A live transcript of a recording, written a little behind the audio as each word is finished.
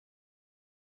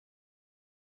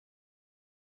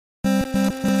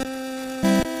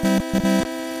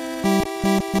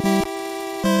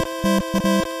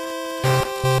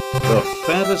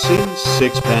Fantasy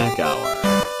Six-Pack Hour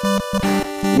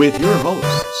with your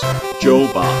hosts,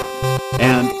 Joe Bob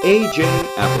and AJ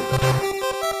Applegarth.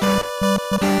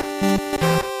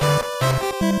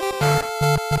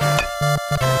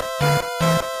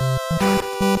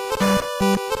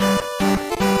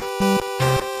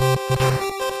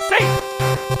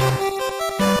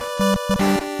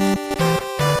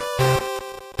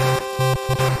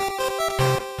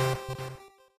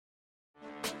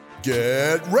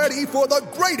 Get ready for the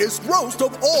greatest roast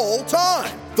of all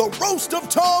time, the Roast of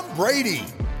Tom Brady,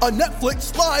 a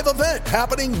Netflix live event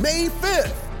happening May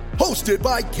 5th. Hosted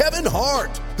by Kevin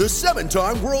Hart, the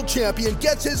 7-time world champion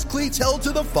gets his cleats held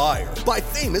to the fire by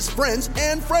famous friends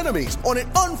and frenemies on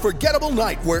an unforgettable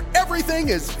night where everything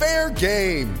is fair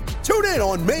game. Tune in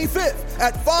on May 5th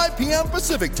at 5 p.m.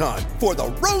 Pacific time for the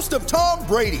Roast of Tom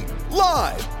Brady,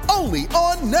 live only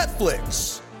on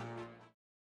Netflix.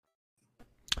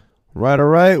 Right, all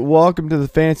right. Welcome to the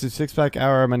Fantasy Six-Pack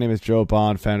Hour. My name is Joe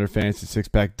Bond, founder of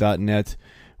FantasySixpack.net.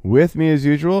 With me, as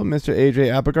usual, Mr. AJ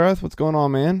Applegarth. What's going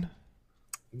on, man?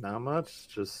 Not much.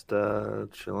 Just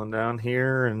chilling down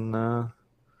here in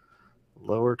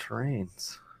lower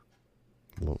terrains.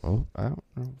 Oh, I don't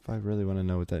know if I really want to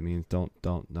know what that means. Don't.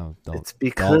 It's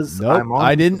because nope. I'm on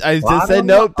I didn't. I just said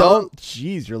nope. Don't.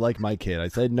 Jeez, you're like my kid. I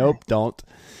said nope. Don't.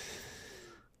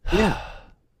 Yeah.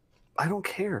 I don't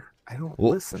care. I don't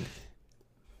listen.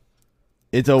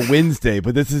 It's a Wednesday,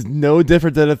 but this is no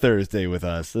different than a Thursday with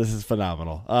us. This is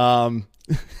phenomenal. Why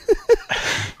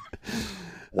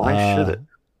should it?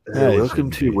 Welcome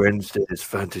to Wednesday's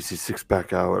Fantasy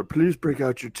Six-Pack Hour. Please break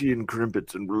out your tea and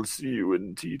crimpets, and we'll see you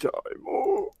in tea time.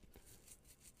 Oh.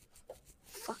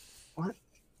 What?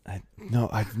 I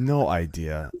have no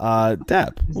idea.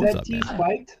 Dap, what's up, man?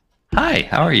 Spiked? Hi,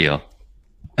 how are you?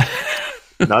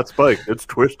 Not spiked. It's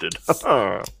twisted.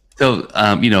 So,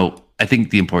 I think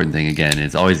the important thing, again,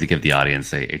 is always to give the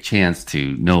audience a chance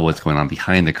to know what's going on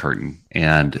behind the curtain.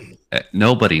 And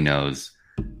nobody knows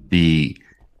the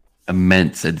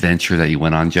immense adventure that you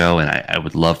went on, Joe. And I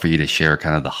would love for you to share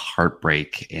kind of the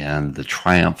heartbreak and the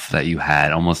triumph that you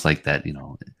had, almost like that,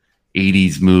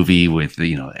 80s movie with,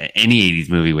 any 80s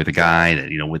movie with a guy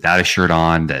that, without a shirt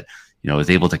on, that,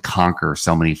 was able to conquer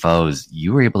so many foes.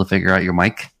 You were able to figure out your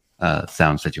mic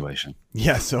sound situation.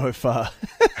 Yeah, so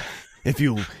if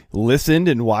you listened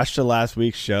and watched the last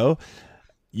week's show,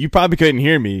 you probably couldn't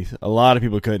hear me. A lot of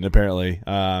people couldn't, apparently.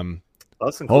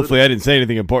 Hopefully I didn't say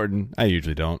anything important. I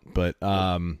usually don't, but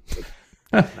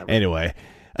anyway.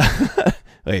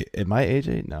 Wait, am I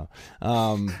AJ? No.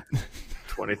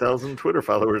 20,000 Twitter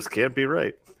followers can't be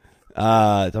right.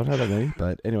 Don't have that many,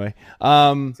 but anyway.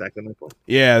 Exactly my point.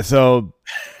 Yeah, so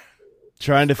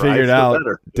trying to figure it out,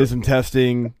 better. did some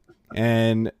testing,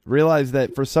 and realized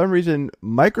that for some reason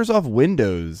Microsoft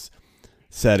Windows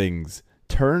settings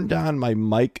turned down my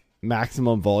mic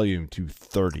maximum volume to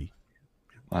 30.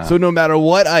 Wow. So no matter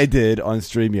what I did on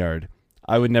StreamYard,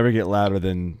 I would never get louder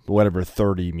than whatever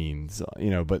 30 means,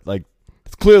 but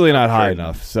it's clearly not high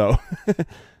enough. So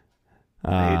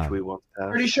age we won't have.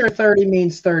 Pretty sure 30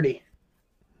 means 30.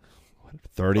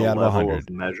 30 out of 100.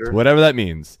 Measure. Whatever that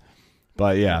means.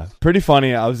 But yeah, pretty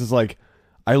funny. I was just like,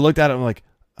 I looked at it and I'm like,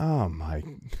 oh my, I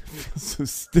feel so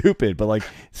stupid. But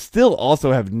still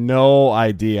also have no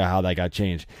idea how that got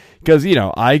changed. Because,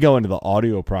 I go into the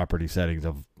audio property settings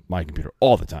of my computer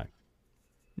all the time.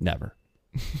 Never.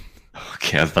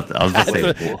 Okay, I was about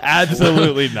to say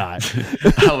absolutely not.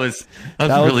 I was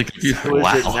really confused.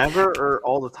 Is it never or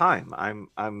all the time?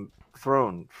 I'm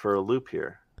thrown for a loop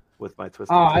here with my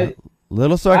twisted.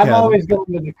 Little sarcasm. I'm always going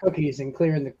with the cookies and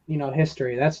clearing the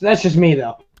history. That's just me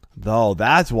though. Though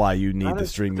that's why you need the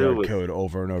StreamYard code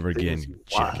over and over again, you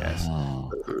jackass.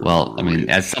 Well,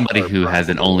 as somebody who has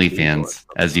an OnlyFans,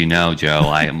 as you know, Joe,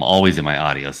 I am always in my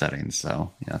audio settings.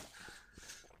 So yeah,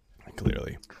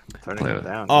 clearly. Turning it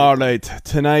down. All right,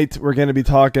 tonight we're going to be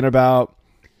talking about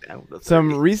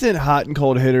some recent hot and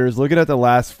cold hitters, looking at the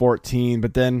last 14,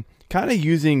 but then kind of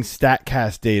using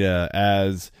Statcast data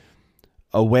as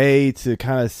a way to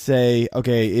kind of say,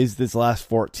 okay, is this last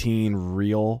 14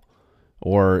 real?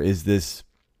 Or is this,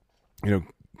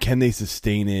 can they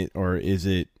sustain it? Or is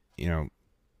it,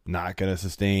 not going to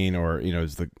sustain? Or,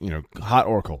 is the, hot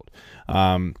or cold?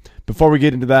 Before we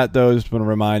get into that, though, just want to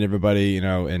remind everybody,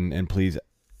 and please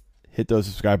hit those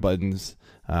subscribe buttons.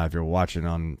 If you're watching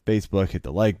on Facebook, hit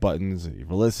the like buttons. If you're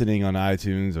listening on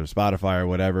iTunes or Spotify or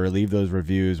whatever, leave those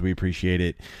reviews. We appreciate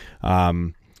it.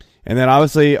 And then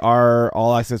obviously our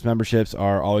all access memberships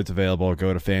are always available.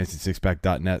 Go to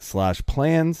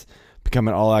fantasysixpack.net/plans. become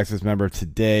an All Access member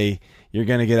today, you're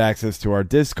going to get access to our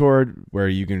Discord where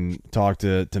you can talk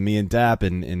to me and Dap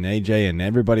and AJ and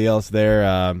everybody else there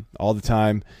all the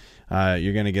time.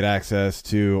 You're going to get access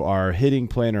to our hitting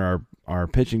planner, our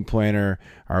pitching planner,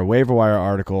 our waiver wire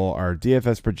article, our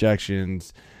DFS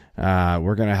projections.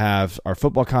 We're going to have our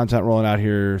football content rolling out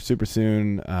here super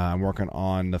soon. I'm working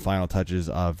on the final touches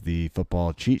of the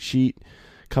football cheat sheet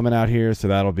coming out here, so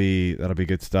that'll be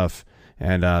good stuff.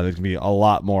 And there's going to be a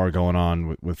lot more going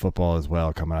on with football as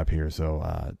well coming up here.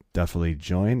 So definitely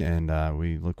join, and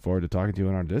we look forward to talking to you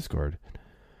on our Discord.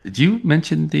 Did you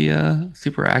mention the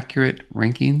super accurate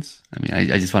rankings? I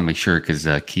mean, I just want to make sure because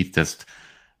Keith just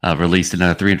released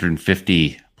another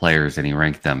 350 players and he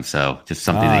ranked them. So just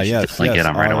something that you should definitely get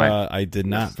on right away. I did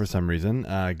not for some reason.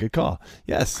 Good call.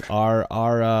 Yes, our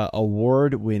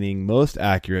award-winning most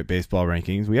accurate baseball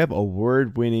rankings. We have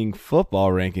award-winning football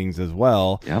rankings as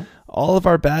well. Yep. All of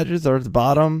our badges are at the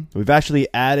bottom. We've actually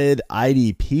added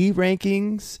IDP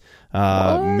rankings.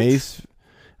 Mace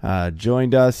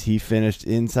joined us. He finished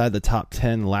inside the top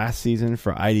 10 last season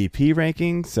for IDP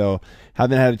rankings. So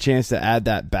haven't had a chance to add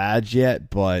that badge yet,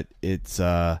 but it's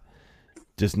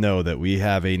just know that we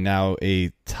have now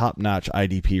a top-notch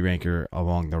IDP ranker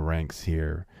along the ranks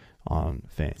here on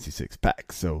Fantasy Six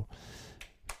Pack. So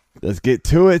let's get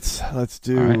to it. Let's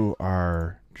do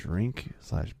our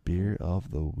drink/beer of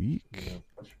the week.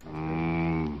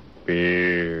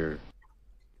 Beer.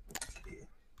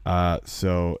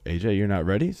 So AJ, you're not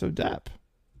ready. So Dap.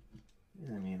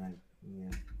 I mean,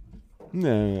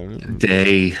 No.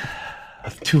 Day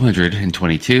of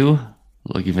 222.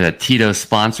 Looking for that Tito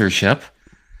sponsorship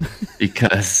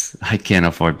because I can't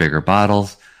afford bigger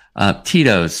bottles.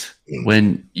 Tito's,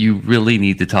 when you really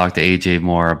need to talk to AJ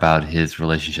more about his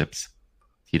relationships.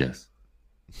 Tito's.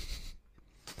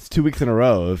 It's 2 weeks in a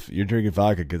row if you're drinking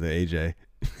vodka because of AJ.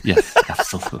 Yes,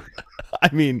 absolutely. I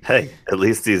mean, hey, at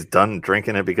least he's done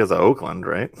drinking it because of Oakland,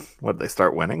 right? What, did they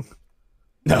start winning?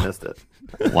 No. I missed it.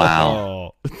 Wow.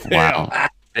 Oh, Wow.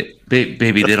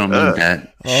 Baby, they don't mean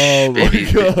that. Oh, my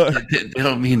Baby, God. They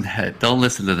don't mean that. Don't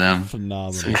listen to them.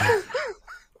 Phenomenal.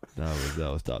 that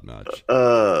was top notch.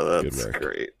 That's Good work.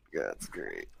 great. That's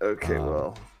great. Okay,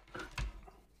 well.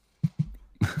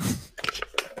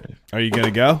 Are you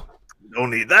gonna go? Don't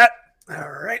need that. All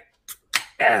right.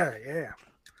 Yeah.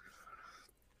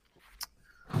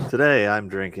 Today I'm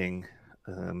drinking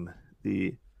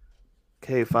the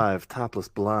K5 Topless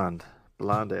Blonde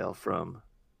ale from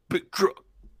Big Truck.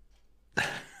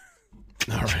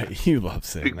 All right, you love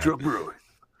saying Big that. Truck Brewing.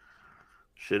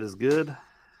 Shit is good.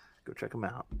 Go check them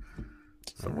out.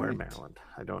 Somewhere in Maryland.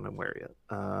 I don't know where yet.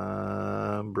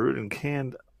 Brewed and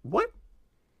canned. What?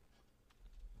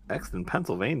 Exton,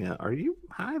 Pennsylvania. Are you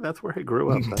high? That's where I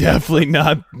grew up. Definitely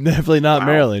not wow.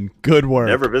 Maryland. Good work.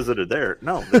 Never visited there.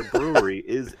 No, their brewery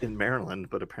is in Maryland,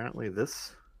 but apparently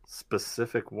this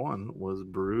specific one was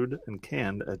brewed and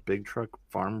canned at Big Truck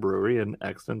Farm Brewery in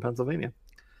Exton, Pennsylvania.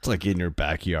 It's like in your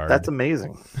backyard. That's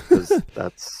amazing. 'Cause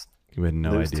that's you had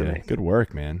no news to idea. me. Good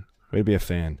work, man. Way to be a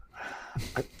fan.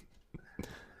 Let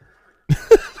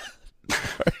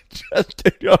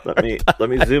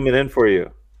me zoom it in for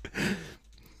you.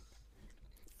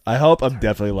 I hope I'm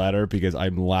definitely louder because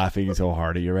I'm laughing so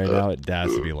hard at you right now. It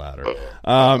has to be louder.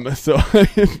 So I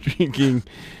am drinking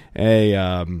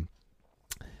a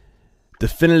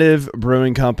Definitive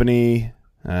Brewing Company.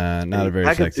 Not a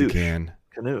very sexy can.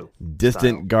 Canoe.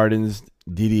 Distant style. Gardens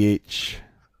DDH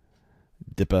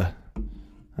Dippa.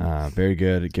 Very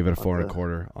good. Give it a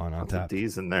 4.25 on tap.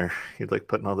 D's in there. You'd like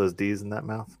putting all those D's in that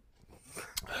mouth?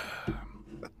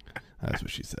 That's what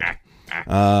she said.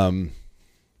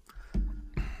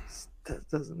 That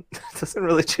doesn't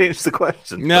really change the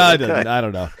question. No, it doesn't. I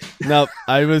don't know. Nope.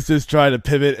 I was just trying to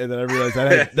pivot, and then I realized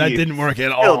that didn't work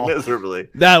at all. Miserably.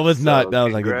 That was not. That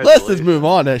was like, let's just move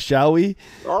on, shall we?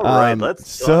 All right. Let's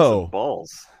some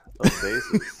balls. Those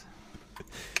bases.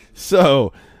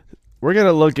 So we're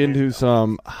gonna look into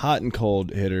some hot and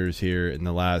cold hitters here in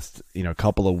the last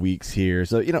couple of weeks here.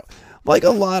 So like a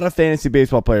lot of fantasy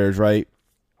baseball players, right?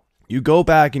 You go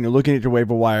back and you're looking at your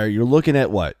waiver wire. You're looking at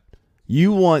what?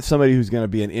 You want somebody who's going to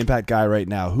be an impact guy right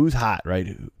now, who's hot, right?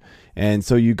 And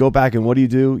so you go back and what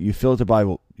do? You filter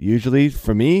by, usually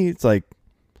for me, it's like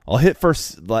I'll hit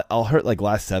like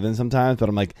last 7 sometimes, but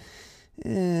I'm like,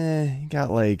 you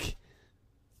got like,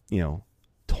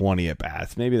 20 at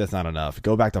bats. Maybe that's not enough.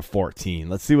 Go back to 14.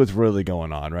 Let's see what's really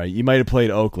going on, right? You might have played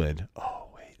Oakland. Oh,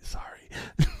 wait, sorry.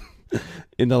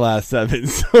 In the last 7.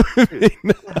 So, What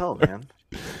the hell, man?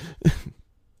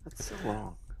 That's so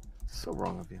wrong. So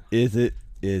wrong of you. Is it?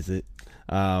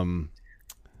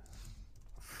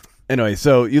 Anyway,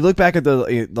 so you look back at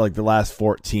the last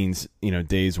 14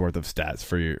 days worth of stats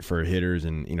for hitters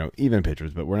and even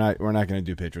pitchers, but we're not going to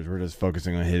do pitchers. We're just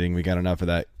focusing on hitting. We got enough of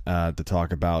that to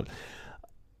talk about.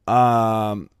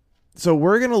 So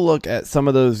we're going to look at some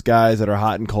of those guys that are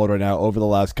hot and cold right now over the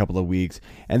last couple of weeks,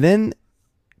 and then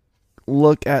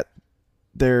look at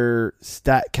their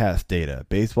Statcast data,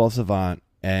 Baseball Savant,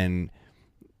 and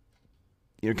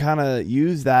kind of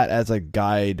use that as a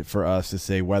guide for us to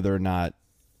say whether or not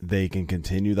they can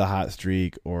continue the hot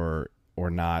streak or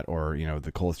not, or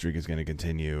the cold streak is going to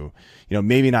continue.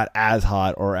 Maybe not as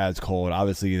hot or as cold.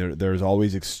 Obviously, there's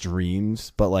always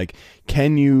extremes, but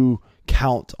can you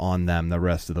count on them the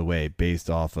rest of the way based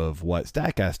off of what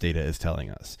Statcast data is telling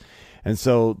us? And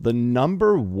so the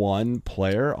number one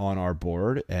player on our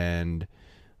board, and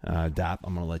Dap,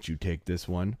 I'm going to let you take this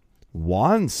one.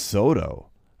 Juan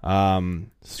Soto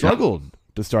struggled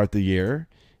to start the year.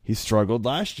 He struggled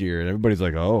last year, and everybody's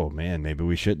like, "Oh man, maybe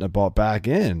we shouldn't have bought back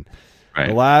in." Right.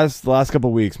 The last couple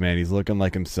of weeks, man, he's looking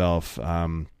like himself.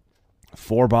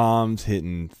 4 bombs,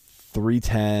 hitting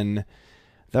 310.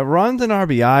 The runs and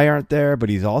RBI aren't there, but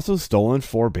he's also stolen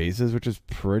 4 bases, which is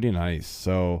pretty nice.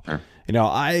 So, sure.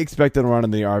 I expected the runs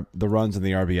and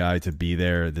the RBI to be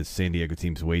there. The San Diego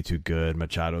team's way too good.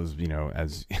 Machado's,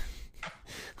 as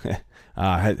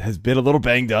has been a little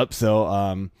banged up, so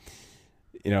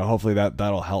hopefully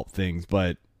that'll help things.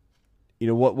 But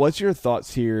what's your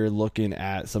thoughts here, looking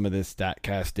at some of this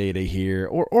Statcast data here,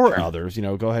 or others?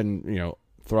 Go ahead and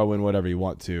throw in whatever you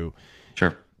want to.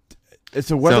 Sure.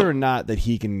 So whether or not that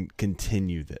he can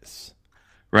continue this.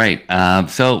 Right.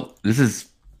 So this is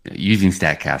using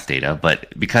Statcast data,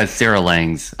 but because Sarah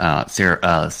Langs on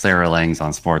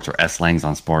Sports, or S Langs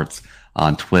on Sports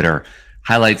on Twitter,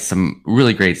 highlights some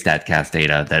really great Statcast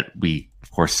data that we,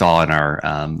 of course, saw in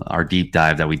our deep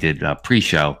dive that we did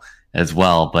pre-show as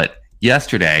well. But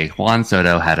yesterday, Juan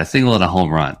Soto had a single and a home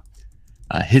run.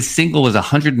 His single was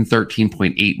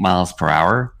 113.8 miles per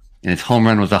hour, and his home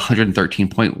run was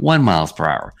 113.1 miles per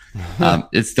hour.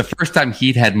 It's the first time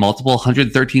he'd had multiple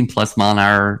 113 plus mile an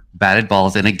hour batted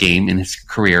balls in a game in his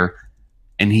career,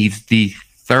 and he's the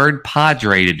third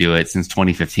Padre to do it since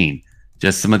 2015.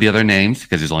 Just some of the other names,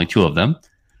 because there's only 2 of them: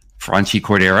 Franchi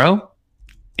Cordero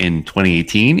in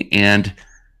 2018, and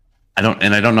I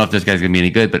don't know if this guy's going to be any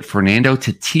good, but Fernando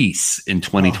Tatis in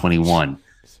 2021.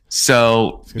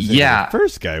 So yeah, the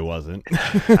first guy wasn't.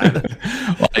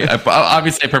 Well,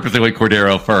 obviously, I purposely went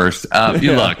Cordero first.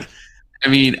 Look, I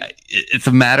mean, it's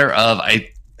a matter of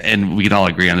and we can all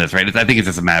agree on this, right? I think it's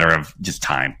just a matter of just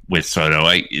time with Soto.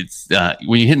 It's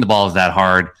when you're hitting the balls that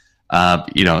hard,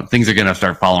 things are going to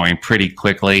start following pretty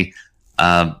quickly.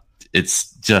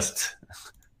 It's just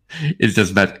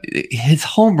that his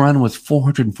home run was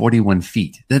 441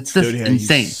 feet. That's just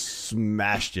insane.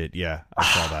 Smashed it. Yeah, I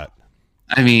saw that.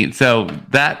 I mean, so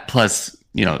that plus,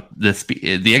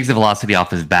 the exit velocity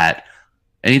off his bat,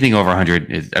 anything over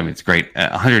 100 is, it's great.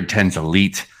 110's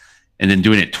elite. And then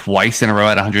doing it twice in a row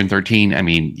at 113,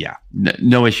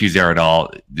 no issues there at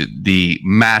all. The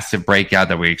massive breakout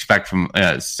that we expect from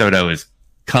Soto is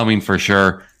coming for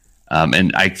sure.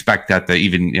 And I expect that to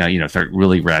even, start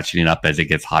really ratcheting up as it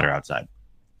gets hotter outside.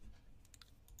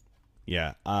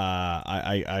 Yeah,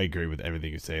 I agree with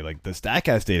everything you say. Like, the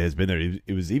Statcast data has been there.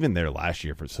 It was even there last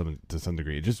year to some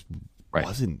degree. It just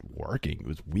wasn't working. It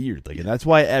was weird. And that's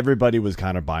why everybody was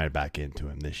kind of buying back into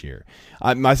him this year,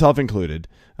 myself included.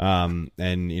 And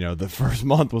the first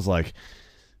month was like,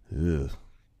 ugh.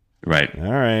 Right.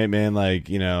 All right, man.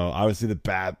 Obviously the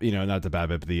not the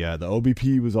BABIP, but the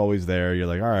OBP was always there. You're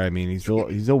like, all right. I mean, he's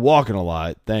still walking a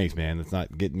lot. Thanks, man. That's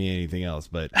not getting me anything else.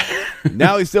 But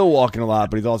now he's still walking a lot,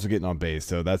 but he's also getting on base.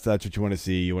 So that's what you want to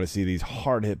see. You want to see these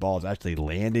hard hit balls actually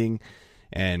landing,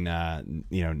 and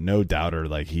no doubter,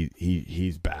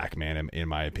 he's back, man. In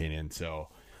my opinion. So.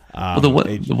 The one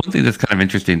thing that's kind of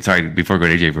interesting. Sorry, before I go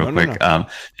to AJ real quick,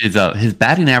 is his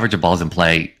batting average of balls in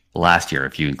play last year,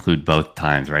 if you include both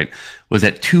times, right, was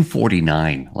at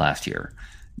 249 last year.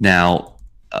 Now,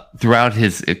 throughout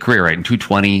his career, right, in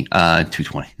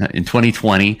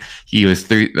 2020, he was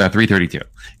 332.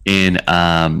 In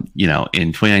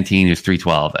 2019, he was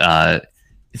 312. And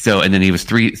then he was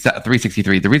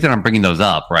 363. The reason I'm bringing those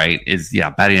up, right, is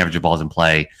batting average of balls in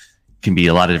play can be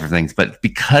a lot of different things, but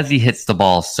because he hits the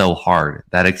ball so hard,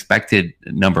 that expected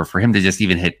number for him to just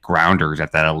even hit grounders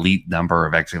at that elite number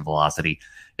of exit velocity,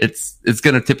 it's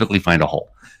going to typically find a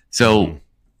hole. So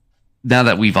now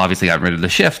that we've obviously gotten rid of the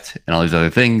shift and all these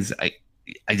other things, I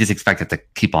just expect it to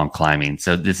keep on climbing.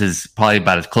 So this is probably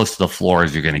about as close to the floor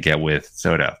as you're going to get with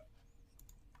Soto.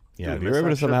 Yeah, if you're able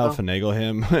to somehow finagle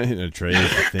him in a trade, I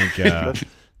think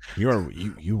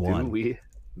you won.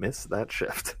 miss that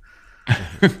shift.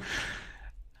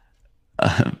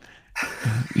 Um,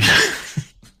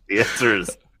 The answer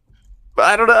is,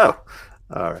 I don't know.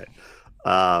 All right.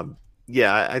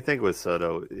 Yeah, I think with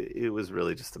Soto, it was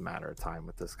really just a matter of time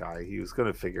with this guy. He was going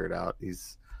to figure it out.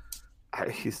 He's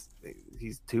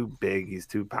too big. He's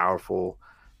too powerful.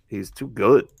 He's too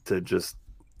good to just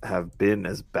have been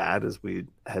as bad as we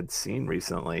had seen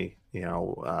recently,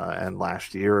 and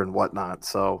last year and whatnot.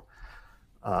 So,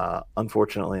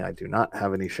 unfortunately, I do not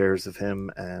have any shares of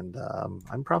him, and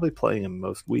I'm probably playing him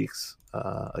most weeks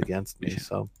against me.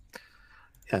 So,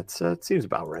 yeah, it seems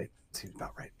about right.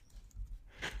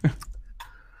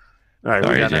 All right,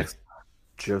 Sorry, we got AJ. next.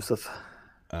 Joseph.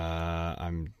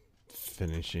 I'm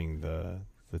finishing the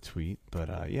tweet,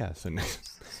 but yeah. So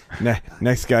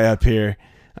next guy up here,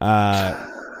 a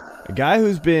guy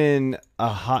who's been a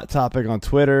hot topic on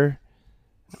Twitter,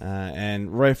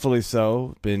 and rightfully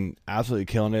so, been absolutely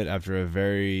killing it after a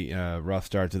very rough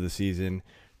start to the season.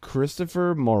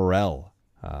 Christopher Morel.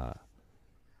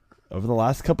 Over the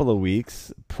last couple of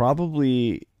weeks,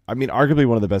 arguably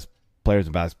one of the best players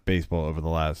in baseball over the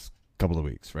last couple of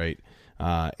weeks, right?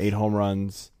 8 home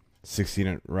runs,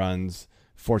 16 runs,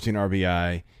 14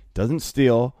 RBI. Doesn't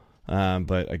steal,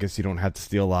 but I guess you don't have to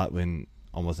steal a lot when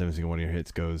almost every single one of your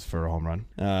hits goes for a home run.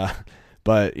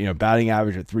 But, batting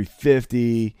average at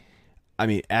 350. I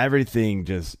mean, everything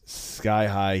just sky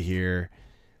high here.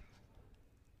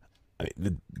 I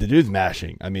mean, the dude's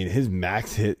mashing. I mean, his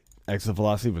max hit exit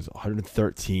velocity was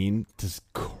 113, just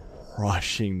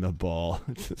crushing the ball.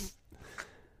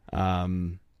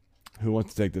 Who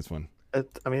wants to take this one?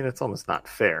 It's almost not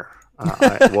fair.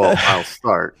 I'll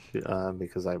start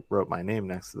because I wrote my name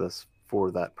next to this for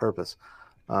that purpose.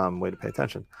 Way to pay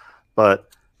attention. But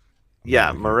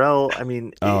yeah, Morel. I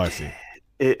mean, I see.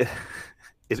 It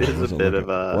is a bit of a.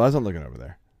 Well, I wasn't looking over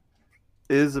there.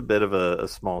 It is a bit of a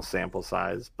small sample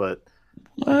size, but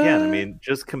again, I mean,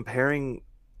 just comparing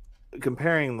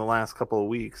the last couple of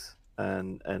weeks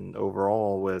and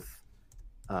overall with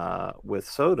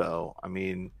Soto, I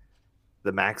mean,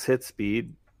 the max hit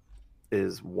speed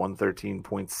is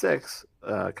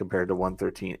 113.6 compared to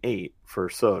 113.8 for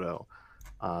Soto.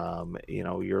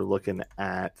 You're looking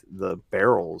at the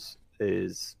barrels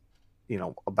is,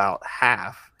 about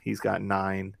half. He's got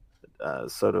 9.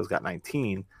 Soto's got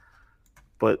 19.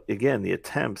 But again, the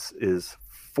attempts is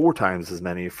 4 times as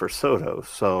many for Soto.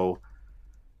 So,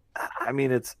 I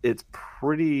mean, it's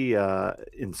pretty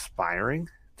inspiring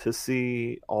to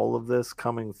see all of this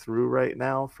coming through right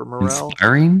now for Morel.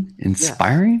 Inspiring? Yes.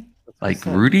 Like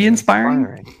Rudy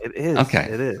inspiring? It is. Okay.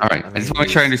 It is. All right. I just want to make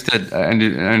sure I understood. I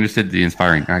understood the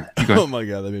inspiring. All right, keep going. Oh my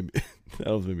god, that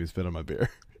almost made me spit on my beer.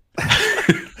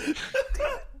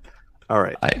 All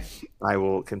right. I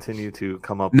will continue to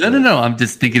come up. No. I'm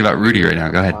just thinking about Rudy right now.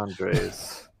 Go ahead.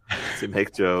 Andres to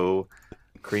make Joe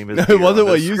cream his. No, beer it wasn't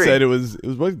on what the you screen. said. It was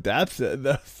what Dap said.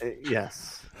 Though.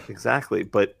 Yes, exactly.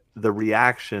 But the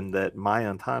reaction that my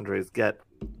entendres get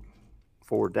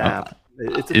for Dap,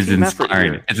 it's a team effort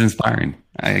inspiring. here. It's inspiring.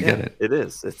 I get it. It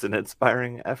is. It's an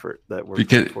inspiring effort that we're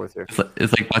putting forth here.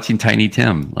 It's like watching Tiny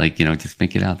Tim. Like, just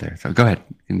make it out there. So go ahead.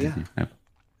 Continue. Yeah.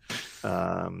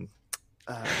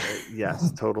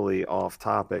 Yes, totally off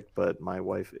topic, but my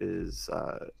wife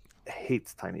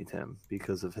hates Tiny Tim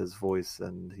because of his voice,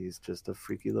 and he's just a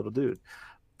freaky little dude.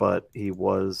 But he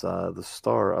was the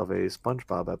star of a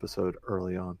SpongeBob episode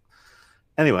early on.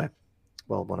 Anyway,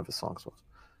 well, one of his songs was.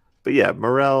 But yeah,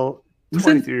 Morel,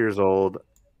 23 years old.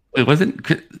 It wasn't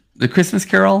the Christmas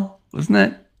Carol,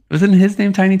 wasn't his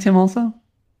name Tiny Tim also?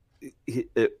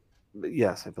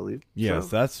 Yes, I believe. Yes, so.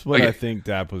 that's what I think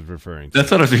Dap was referring to. That's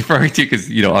what I was referring to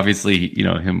because, obviously,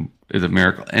 him is a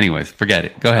miracle. Anyways, forget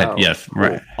it. Go ahead. Oh, yes, cool.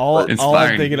 right. All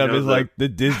I'm thinking of is the- like the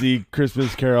Disney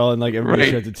Christmas Carol, and like everybody Right.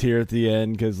 starts to tear at the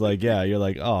end because, like, yeah, you're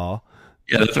like, oh,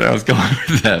 Yeah, that's where I was going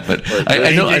with that. But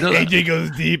I know. AJ goes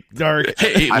deep, dark.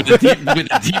 Hey, with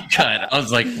a deep cut. I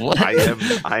was like, what? I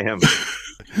am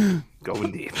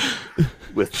going deep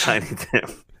with Tiny Tim.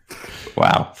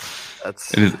 Wow.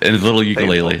 That's And his little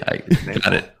ukulele. I Painful.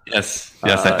 got it. Yes. I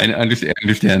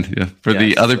understand. Yeah. For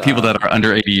the other people that are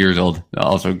under 80 years old, I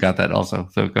also got that also.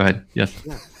 So go ahead. Yes.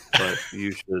 Yeah, but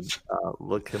you should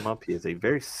look him up. He is a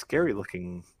very scary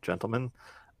looking gentleman.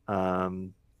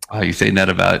 Oh, you're saying that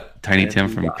about Tiny Tim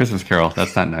from Christmas Carol.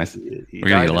 That's not nice. We're going to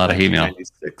get a lot of hate mail.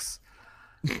 96.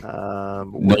 No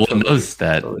one knows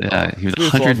that. Yeah, he was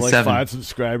First of all, 107. like 5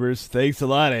 subscribers. Thanks a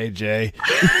lot, AJ.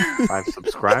 5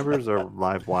 subscribers or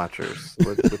live watchers?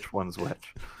 Which one's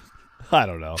which? I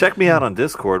don't know. Check me out on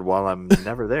Discord while I'm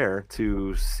never there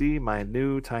to see my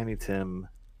new Tiny Tim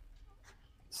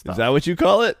stuff. Is that what you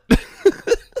call it?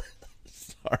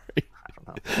 Sorry. I don't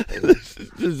This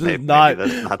is not. Maybe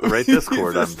that's not the right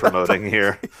Discord I'm promoting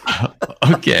here.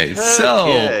 Okay, so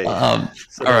Okay. all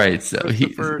right, so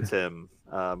Christopher Tim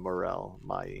Morel,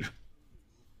 my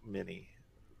mini,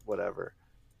 whatever.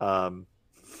 Yeah,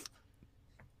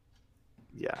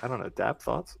 I don't know. Dap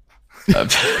thoughts? I'm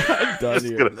done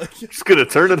here. Just gonna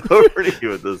turn it over to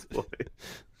you at this point.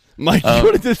 Mike, you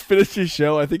want to just finish your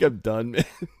show? I think I'm done, man.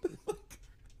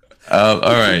 all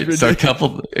right, so a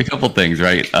couple things,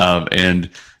 right? And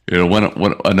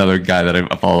one another guy that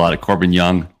I follow a lot, Corbin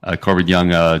Young,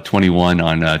 21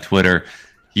 on Twitter.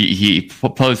 He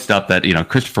posted up that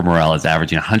Christopher Morel is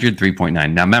averaging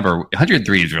 103.9. Now remember,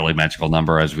 103 is a really magical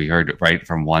number, as we heard right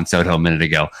from Juan Soto a minute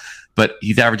ago. But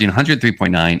he's averaging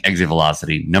 103.9 exit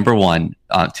velocity, number one,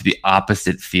 to the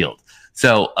opposite field.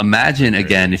 So imagine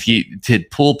again if you did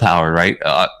pull power, right?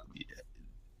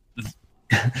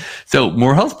 So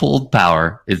Morel's pulled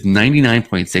power is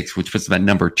 99.6, which puts him at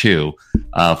number 2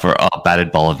 for all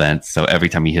batted ball events. So every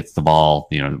time he hits the ball,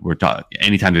 we're talking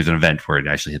anytime there's an event where it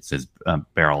actually hits his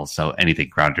barrel. So anything,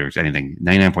 grounders, anything,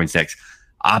 99.6.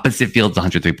 Opposite field's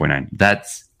 103.9.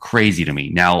 That's crazy to me.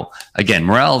 Now, again,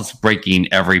 Morel's breaking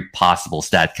every possible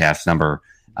Statcast number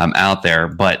out there,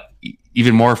 but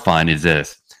even more fun is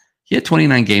this. He had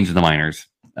 29 games in the minors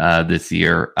this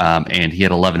year, and he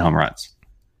had 11 home runs.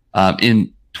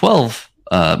 In 12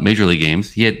 major league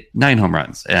games, he had 9 home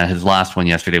runs. His last one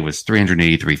yesterday was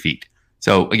 383 feet.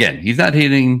 So again, he's not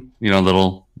hitting,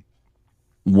 little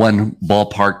one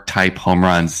ballpark type home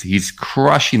runs. He's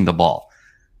crushing the ball.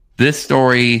 This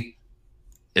story,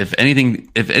 if anything,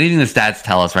 the stats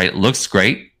tell us, right, looks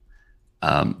great.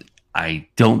 I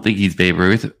don't think he's Babe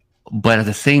Ruth, but at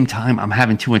the same time, I'm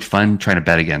having too much fun trying to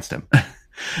bet against him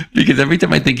because every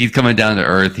time I think he's coming down to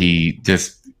earth, he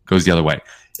just goes the other way.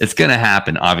 It's going to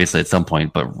happen, obviously, at some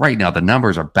point, but right now the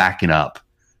numbers are backing up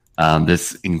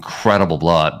this incredible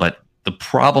blowout. But the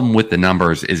problem with the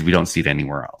numbers is we don't see it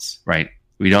anywhere else, right?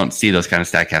 We don't see those kind of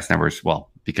Statcast numbers, well,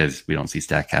 because we don't see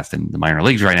Statcast in the minor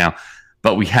leagues right now,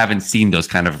 but we haven't seen those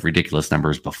kind of ridiculous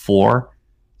numbers before.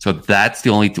 So that's the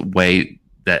only way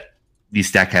that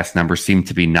these Statcast numbers seem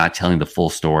to be not telling the full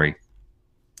story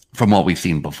from what we've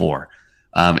seen before.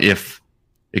 If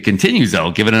it continues,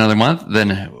 though, give it another month,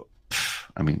 then,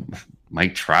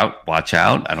 Mike Trout, watch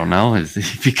out. I don't know.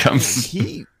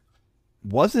 He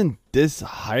wasn't this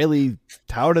highly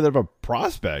touted of a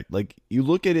prospect. Like, you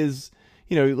look at his,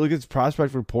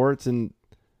 prospect reports, and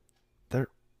they're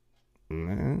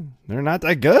not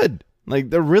that good. Like,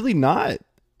 they're really not.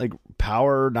 Like,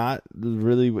 power, not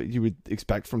really what you would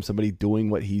expect from somebody doing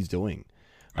what he's doing.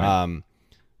 Right.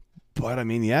 But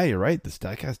yeah, you're right. The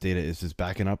Statcast data is just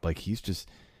backing up. Like, he's just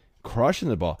crushing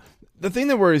the ball. The thing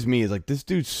that worries me is, like, this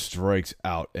dude strikes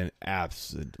out an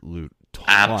absolute ton.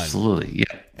 Absolutely,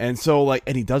 yeah. And so, like,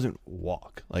 and he doesn't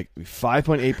walk. Like,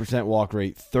 5.8% walk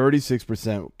rate,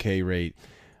 36% K rate.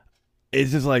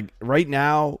 It's just like right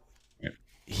now,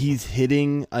 he's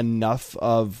hitting enough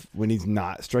of when he's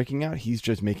not striking out, he's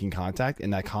just making contact,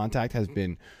 and that contact has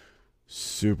been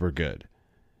super good.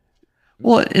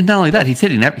 Well, and not only that, he's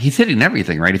hitting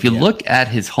everything, right? If you look at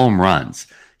his home runs,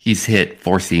 he's hit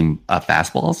four-seam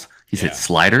fastballs. He's hit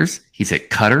sliders. He's hit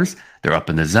cutters. They're up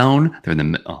in the zone. They're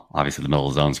in obviously the middle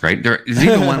of the zone's great. There's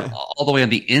even one all the way on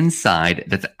the inside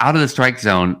that's out of the strike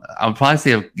zone. I would probably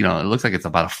say, it looks like it's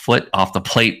about a foot off the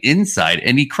plate inside,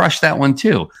 and he crushed that one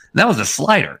too. And that was a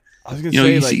slider. I was going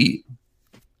to say,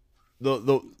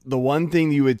 the one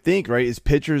thing you would think, right, is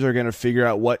pitchers are going to figure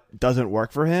out what doesn't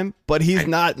work for him, but he's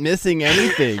not missing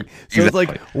anything. So It's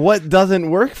like, what doesn't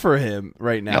work for him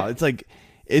right now? It's like,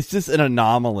 it's just an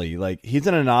anomaly. Like, he's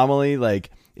an anomaly,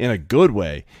 like, in a good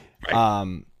way.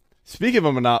 Right. Speaking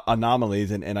of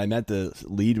anomalies, and I meant to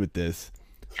lead with this,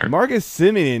 sure. Marcus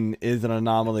Semien is an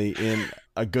anomaly in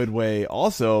a good way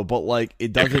also, but, like,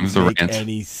 it doesn't make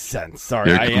any sense.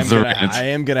 Sorry, I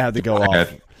am gonna have to go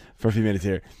off for a few minutes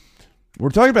here.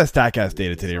 We're talking about Statcast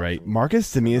data today, right? Marcus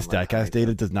Semien's Statcast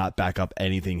data does not back up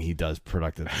anything he does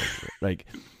productively. Like,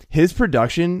 his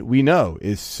production, we know,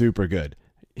 is super good.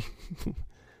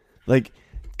 Like,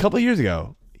 a couple of years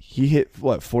ago, he hit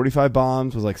 45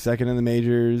 bombs, was like second in the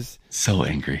majors. So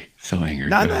angry.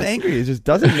 Not angry. It just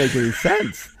doesn't make any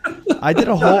sense. I did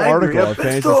a whole article on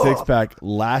Fantasy Six Pack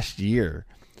last year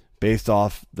based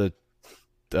off the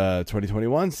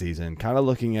 2021 season, kind of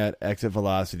looking at exit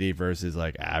velocity versus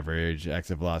like average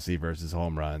exit velocity versus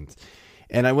home runs.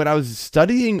 And when I was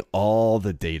studying all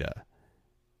the data,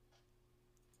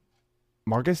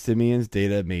 Marcus Semien's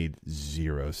data made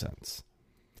 0 sense.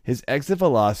 His exit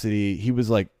velocity, he was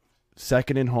like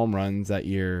second in home runs that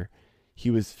year.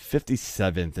 He was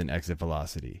 57th in exit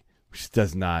velocity, which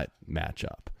does not match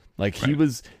up. Like he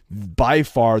was by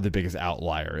far the biggest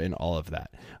outlier in all of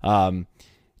that.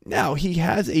 Now he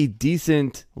has a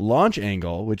decent launch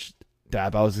angle, which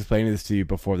Dab, I was explaining this to you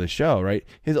before the show, right?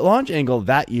 His launch angle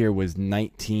that year was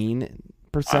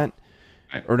 19%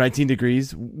 or 19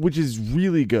 degrees, which is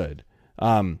really good.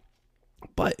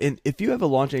 But if you have a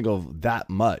launch angle of that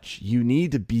much, you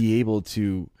need to be able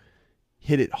to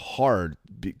hit it hard,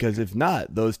 because if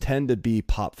not, those tend to be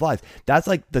pop flies. That's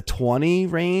like the 20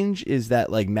 range is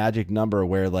that like magic number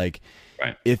where like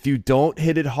if you don't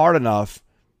hit it hard enough,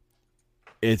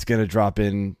 it's going to drop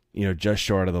in, just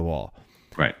short of the wall.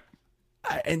 Right.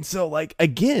 And so like,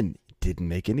 again, didn't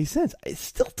make any sense. It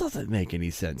still doesn't make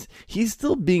any sense. He's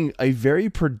still being a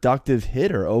very productive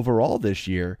hitter overall this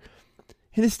year.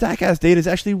 And his Statcast data is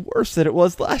actually worse than it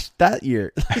was that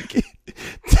year. Like,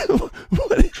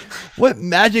 what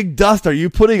magic dust are you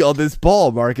putting on this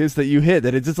ball, Marcus, that you hit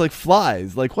that it just like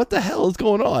flies? Like, what the hell is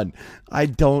going on? I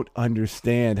don't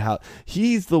understand how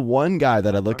he's the one guy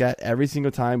that I look at every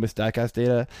single time with Statcast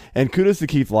data. And kudos to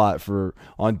Keith Lott for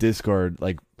on Discord,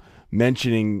 like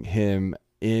mentioning him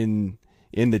in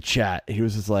the chat. He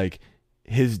was just like,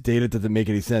 his data doesn't make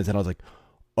any sense. And I was like,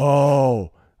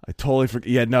 oh, I totally forgot.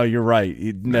 Yeah, no, you're right.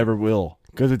 It never will,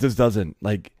 because it just doesn't.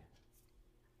 Like,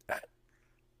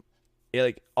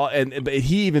 but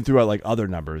he even threw out like other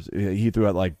numbers. He threw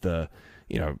out like the,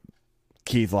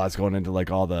 Keith Lott's going into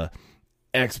like all the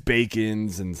X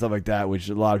bacons and stuff like that, which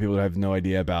a lot of people have no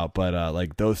idea about. But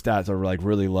like those stats are like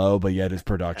really low, but yet his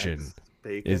production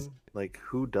is like,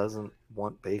 who doesn't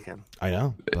want bacon? I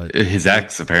know, but his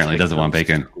ex apparently doesn't want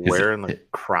bacon. Square in the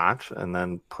crotch and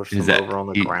then push them over on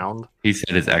the ground. He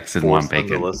said his ex didn't want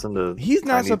bacon. He's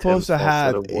not supposed to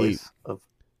have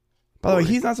by the way,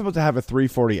 he's not supposed to have a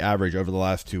 340 average over the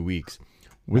last 2 weeks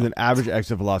with an average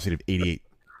exit velocity of 88.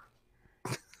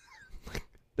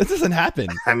 That doesn't happen.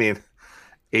 I mean,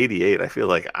 88, I feel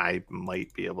like I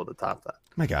might be able to top that.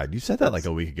 My God, you said that like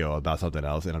a week ago about something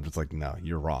else, and I'm just like, no,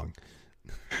 you're wrong.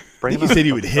 I think you said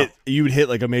you would hit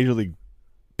like a major league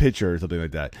pitcher or something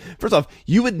like that. First off,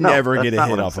 you would never get a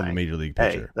hit off of a major league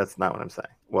pitcher. Hey, that's not what I'm saying.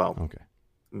 Well, okay,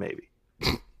 maybe.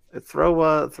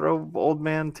 Throw old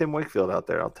man Tim Wakefield out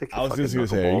there. I'll take. I was just going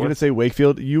to say, are you going to say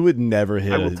Wakefield? You would never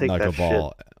hit a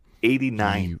knuckleball.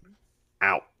 89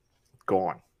 out,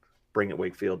 gone. Bring it,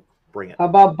 Wakefield. Bring it. How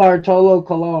about Bartolo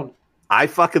Colon? I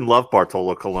fucking love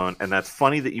Bartolo Colon, and that's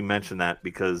funny that you mentioned that,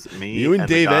 because you and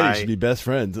Dave Eddy should be best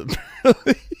friends.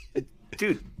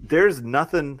 Dude, there's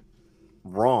nothing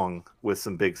wrong with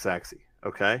some Big Sexy,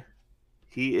 okay?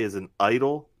 He is an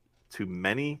idol to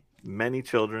many, many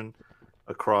children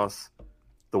across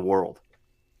the world.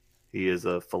 He is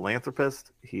a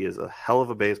philanthropist. He is a hell of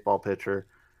a baseball pitcher.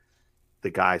 The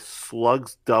guy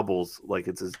slugs doubles like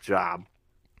it's his job,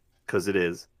 because it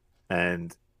is.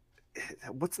 And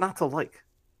what's not to like?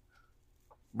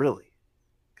 Really?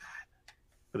 God.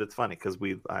 But it's funny because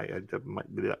me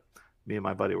and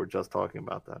my buddy were just talking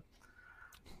about that.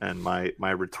 And my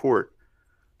retort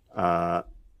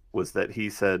was that he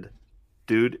said,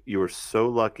 dude, you are so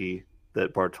lucky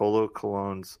that Bartolo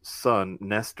Colon's son,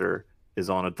 Nestor, is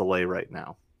on a delay right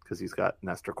now because he's got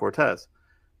Nestor Cortez.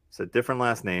 It's a different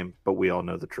last name, but we all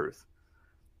know the truth.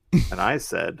 And I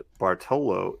said,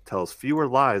 Bartolo tells fewer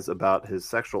lies about his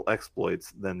sexual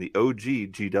exploits than the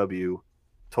OG GW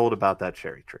told about that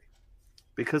cherry tree.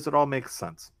 Because it all makes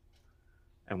sense.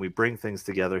 And we bring things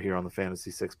together here on the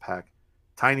Fantasy Six Pack.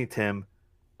 Tiny Tim,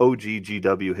 OG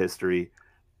GW history,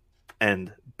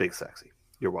 and Big Sexy.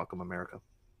 You're welcome, America.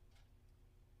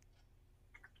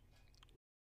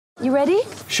 You ready?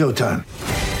 Showtime.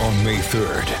 On May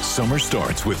 3rd, summer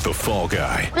starts with The Fall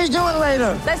Guy. Let's do it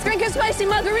later. Let's drink a spicy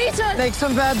margarita. Make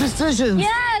some bad decisions.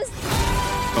 Yes.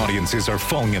 Audiences are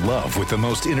falling in love with the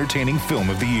most entertaining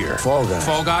film of the year. Fall Guy.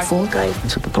 Fall Guy? Fall Guy.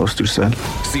 That's what the poster said.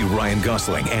 See Ryan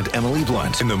Gosling and Emily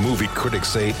Blunt in the movie critics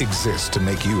say exists to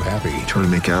make you happy. Trying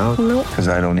to make it out? Nope. Because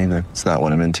I don't either. It's not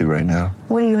what I'm into right now.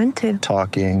 What are you into?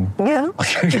 Talking. Yeah.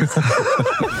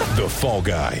 The Fall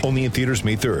Guy. Only in theaters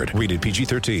May 3rd. Rated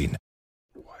PG-13.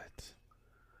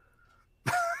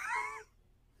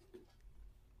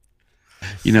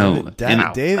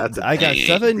 Dave, I got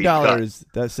 $7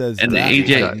 that says and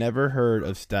AJ I've never heard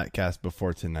of Statcast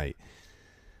before tonight.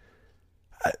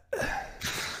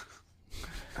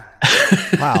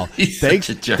 Wow. Thanks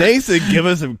to give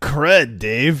us some cred,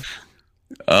 Dave.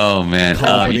 Oh man, the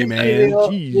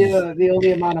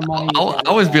only amount of money.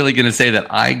 I was really going to say that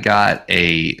I got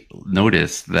a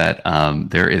notice that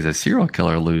there is a serial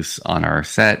killer loose on our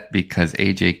set because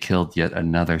AJ killed yet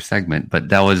another segment. But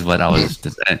that was what I was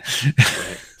just saying.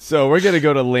 So we're going to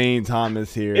go to Lane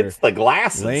Thomas here. It's the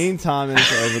glasses. Lane Thomas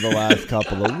over the last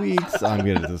couple of weeks. I'm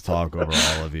going to just talk over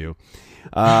all of you.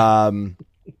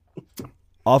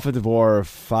 Offensive WAR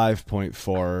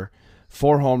 5.4,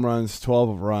 4 home runs,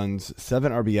 12 runs,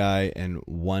 7 RBI, and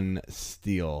 1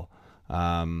 steal.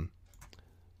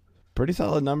 Pretty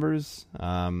solid numbers.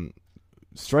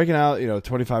 Striking out,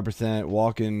 25%,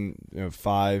 walking,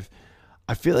 5.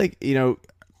 I feel like, is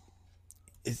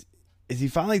he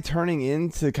finally turning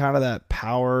into kind of that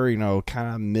power,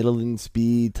 kind of middling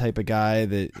speed type of guy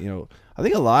that, I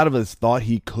think a lot of us thought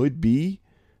he could be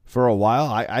for a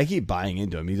while. I keep buying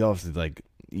into him. He's obviously like,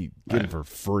 you get him for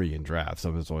free in drafts.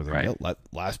 So it's always like,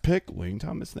 last pick, Lane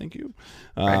Thomas, thank you.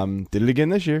 Did it again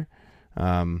this year.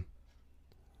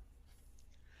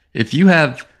 If you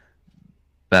have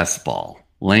best ball,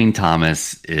 Lane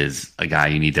Thomas is a guy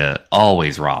you need to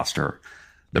always roster.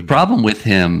 The problem with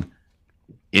him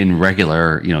in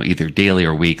regular, either daily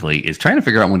or weekly, is trying to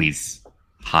figure out when he's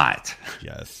hot.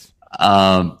 Yes.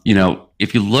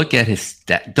 If you look at his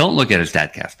don't look at his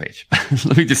Statcast page.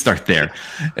 Let me just start there,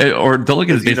 or don't look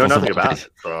at his baseball savant page.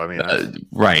 So I mean,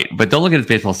 right, but don't look at his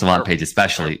baseball savant page,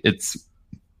 especially. It's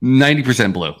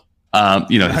 90% blue.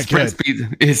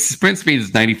 His sprint speed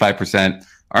is 95%,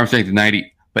 arm strength is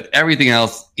 90, but everything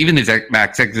else, even his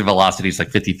max exit velocity is like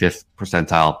 55th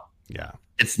percentile. Yeah,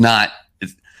 it's not.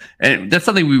 And that's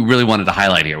something we really wanted to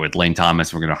highlight here with Lane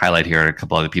Thomas. We're going to highlight here a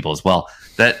couple other people as well.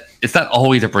 That it's not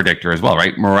always a predictor as well,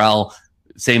 right? Morel,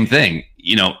 same thing.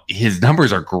 His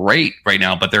numbers are great right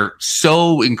now, but they're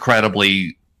so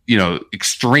incredibly,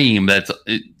 extreme that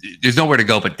there's nowhere to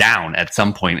go but down at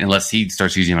some point unless he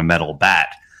starts using a metal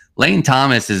bat. Lane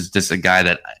Thomas is just a guy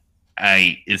that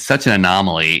is such an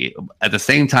anomaly. At the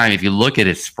same time, if you look at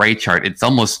his spray chart, it's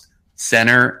almost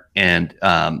center and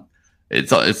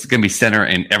it's going to be center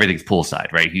and everything's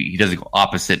poolside, right? He doesn't go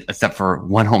opposite except for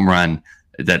one home run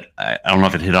that I don't know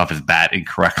if it hit off his bat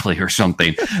incorrectly or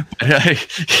something, but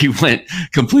he went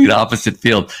complete opposite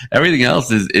field. Everything else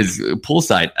is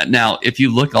poolside. Now, if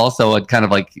you look also at kind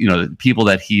of like, people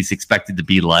that he's expected to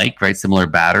be like, right? Similar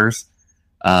batters.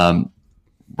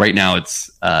 Right now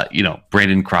it's,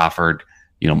 Brandon Crawford,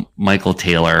 Michael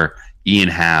Taylor, Ian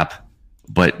Happ.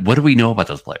 But what do we know about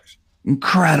those players?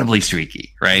 Incredibly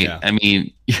streaky, right? Yeah. I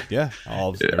mean,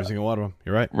 every single one of them.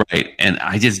 You're right. Right. And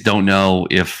I just don't know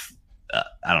if,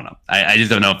 I don't know. I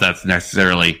just don't know if that's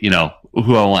necessarily,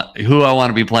 who I want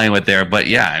to be playing with there. But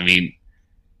yeah, I mean,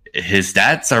 his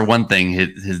stats are one thing.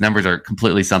 His numbers are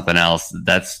completely something else.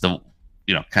 That's the,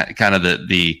 kind of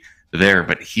the there,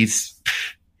 but he's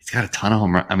got a ton of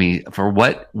home runs. I mean, for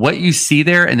what you see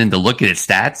there, and then to look at his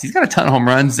stats, he's got a ton of home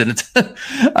runs, and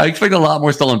I expect a lot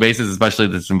more stolen bases, especially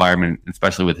this environment,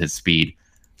 especially with his speed.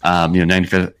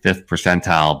 95th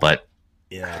percentile, but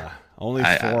yeah, only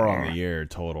 4 on the year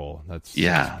total. That's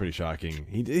pretty shocking.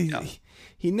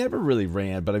 He never really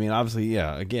ran, but I mean, obviously,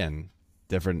 again,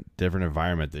 different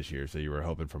environment this year, so you were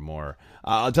hoping for more.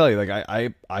 I'll tell you,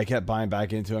 like I kept buying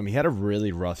back into him. He had a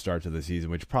really rough start to the season,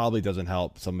 which probably doesn't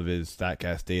help some of his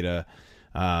Statcast data.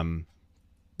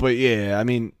 But yeah, I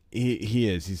mean,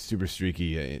 he's super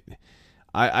streaky.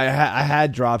 I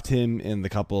had dropped him in the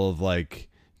couple of like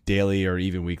daily or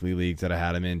even weekly leagues that I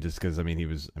had him in, just because he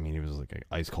was like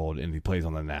ice cold, and he plays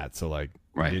on the Nats, so like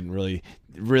I didn't really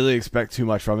expect too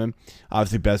much from him.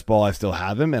 Obviously, best ball, I still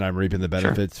have him, and I'm reaping the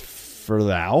benefits for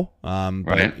now.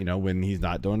 But when he's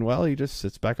not doing well, he just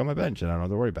sits back on my bench, and I don't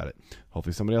have to worry about it.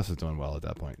 Hopefully, somebody else is doing well at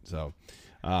that point. So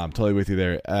I'm totally with you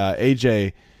there.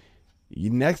 AJ,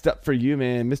 next up for you,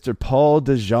 man, Mr. Paul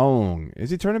DeJong. Is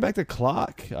he turning back the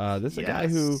clock? This is a guy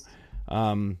who,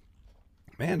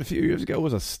 a few years ago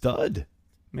was a stud.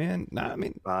 Man,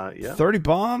 30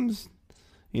 bombs,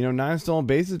 9 stolen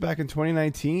bases back in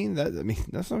 2019.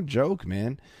 That's no joke,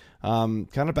 man.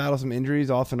 Kind of battled some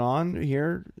injuries off and on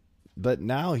here, but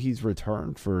now he's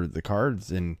returned for the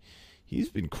Cards, and he's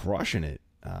been crushing it.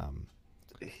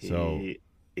 He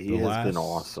has been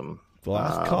awesome. The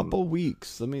last couple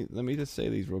weeks, let me just say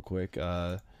these real quick.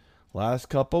 Last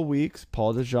couple weeks,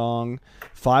 Paul DeJong,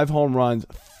 5 home runs,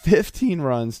 15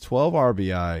 runs, 12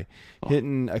 RBI,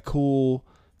 hitting a cool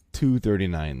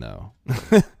 239 though.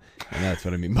 And that's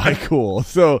what I mean by cool.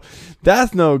 So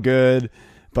that's no good,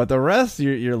 but the rest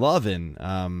you're loving.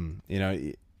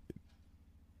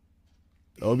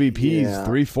 OBP is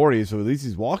 340, so at least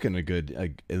he's walking a good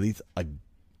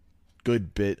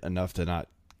bit, enough to not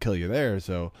kill you there.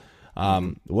 So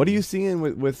what are you seeing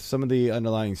with some of the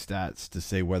underlying stats to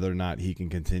say whether or not he can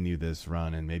continue this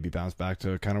run and maybe bounce back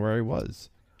to kind of where he was?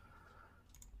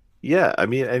 Yeah, I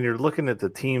mean, and you're looking at the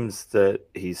teams that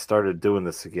he started doing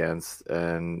this against,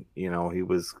 and he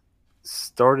was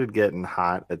started getting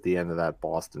hot at the end of that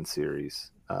Boston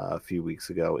series a few weeks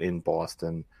ago in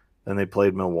Boston. Then they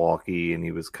played Milwaukee, and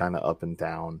he was kind of up and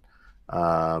down.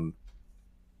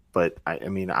 But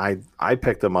I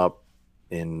picked him up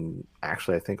in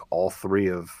actually I think all at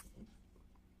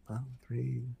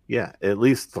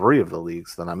least three of the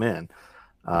leagues that I'm in.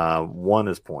 One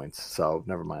is points, so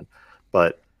never mind.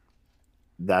 But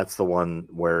that's the one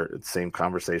where it's the same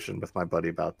conversation with my buddy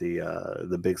about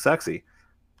the Big Sexy.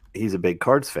 He's a big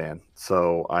Cards fan,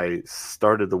 so I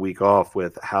started the week off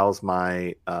with how's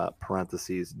my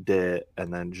parentheses de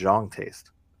and then Zhang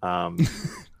taste,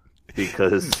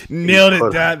 because nailed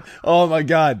it, Dad. Oh my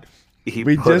God,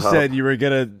 we just said you were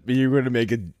gonna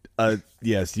make a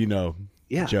yes, joke.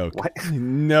 Why?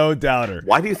 No doubter.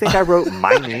 Why do you think I wrote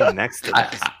my name next to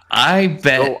this? I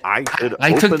bet so I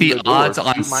took the odds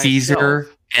on Caesar.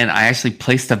 And I actually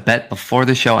placed a bet before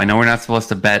the show. I know we're not supposed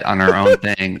to bet on our own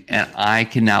thing, and I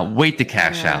cannot wait to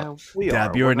cash out.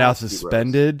 Dab, you are now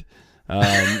suspended.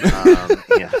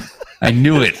 Yeah. I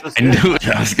knew it.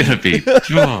 I was going to be.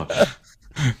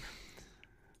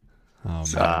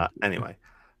 Anyway,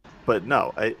 but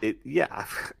no,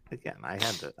 again, I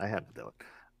had to do it.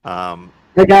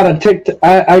 I got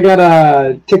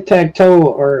a tic-tac-toe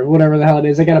or whatever the hell it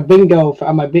is. I got a bingo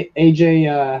on my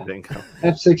AJ bingo.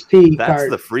 F6P That's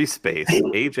card. the free space.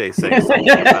 AJ saying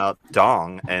something about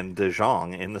dong and de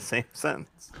Jong in the same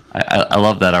sentence. I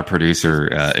love that our producer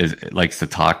likes to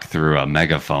talk through a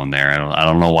megaphone there. I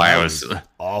don't know why I was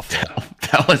awful.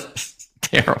 That was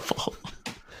terrible.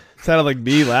 Sounded like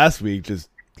me last week, just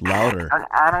louder.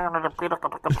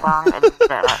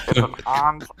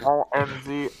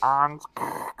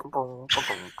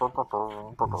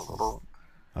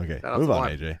 Okay, move on,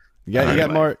 AJ. You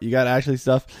got more. You got actually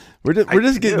stuff. We're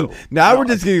just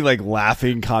getting like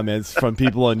laughing comments from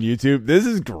people on YouTube. This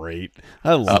is great.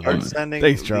 I love it.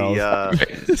 Thanks, Charles.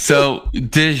 So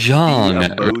Dijon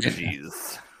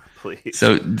emojis, please.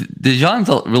 So Dijon's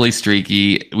really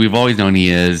streaky. We've always known he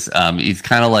is. He's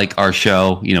kind of like our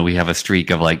show. We have a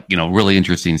streak of like really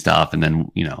interesting stuff, and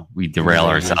then we derail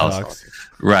ourselves.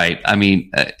 Right. I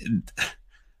mean,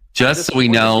 just so we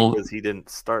know, because he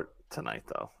didn't start tonight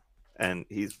though. And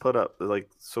he's put up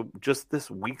just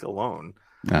this week alone.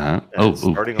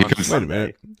 Starting on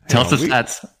Sunday. Tell us the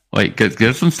stats. Wait,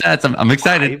 give some stats. I'm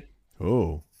excited.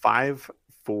 5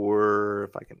 for,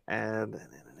 if I can add,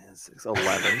 6,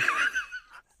 11.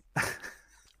 I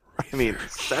mean,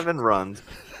 7 runs,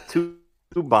 2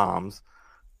 bombs,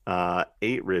 8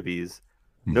 ribbies,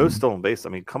 no stolen base. I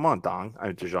mean, come on,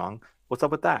 Dijon. What's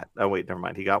up with that? Oh wait, never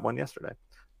mind. He got one yesterday.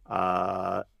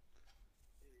 I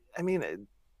mean.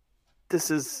 This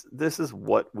is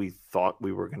what we thought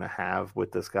we were going to have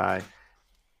with this guy,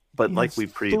 but like we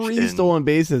preached, 3 stolen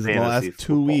bases in the last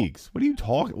 2 weeks. What are you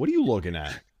talking? What are you looking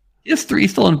at? He has 3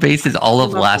 stolen bases all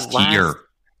of last year.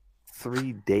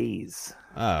 3 days.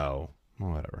 Oh,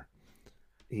 well, whatever.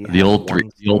 The old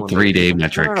 3-day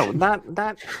metric. No, not.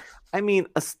 I mean,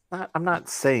 I'm not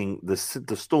saying the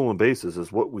stolen bases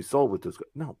is what we saw with this guy.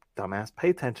 No, dumbass, pay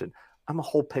attention. I'm a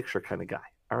whole picture kind of guy.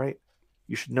 All right,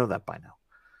 you should know that by now.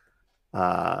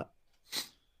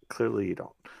 Clearly you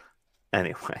don't.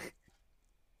 Anyway,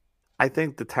 I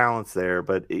think the talent's there,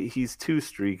 but he's too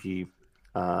streaky.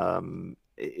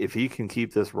 If he can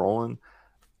keep this rolling,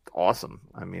 awesome.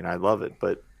 I mean, I love it.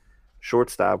 But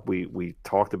shortstop, we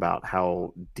talked about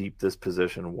how deep this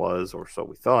position was, or so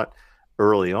we thought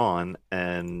early on,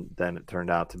 and then it turned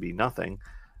out to be nothing.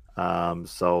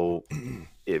 So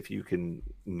if you can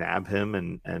nab him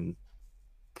and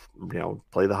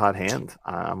play the hot hand,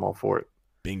 I'm all for it.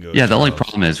 Bingo. Yeah, the only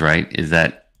problem is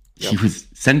that he was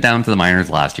sent down to the minors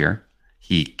last year.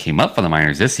 He came up for the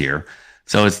minors this year.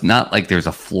 So it's not like there's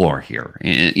a floor here,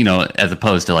 as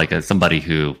opposed to like somebody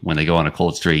who, when they go on a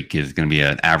cold streak, is going to be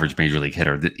an average major league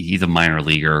hitter. He's a minor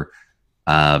leaguer,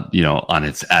 at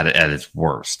its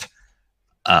worst.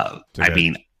 I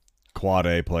mean, quad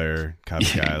A player kind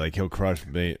of guy. Like he'll crush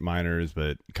minors,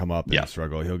 but come up and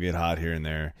struggle. He'll get hot here and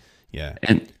there. Yeah.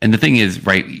 And the thing is,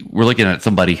 we're looking at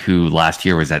somebody who last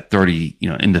year was at 30,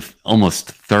 in the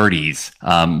almost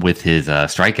 30s with his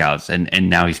strikeouts, and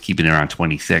now he's keeping it around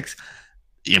 26.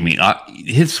 I mean,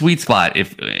 his sweet spot,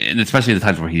 and especially the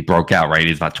times where he broke out,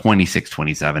 is about 26,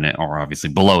 27, or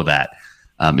obviously below that.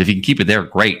 If he can keep it there,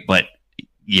 great. But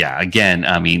yeah, again,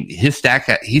 I mean,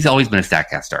 he's always been a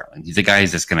Statcast starling. He's a guy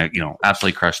who's just going to,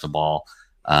 absolutely crush the ball,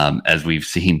 as we've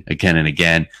seen again and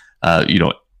again,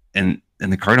 and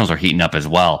the Cardinals are heating up as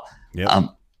well. Yep.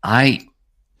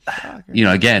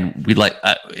 Again, we like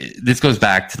this goes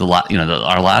back to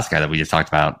our last guy that we just talked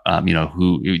about.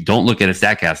 Who don't look at his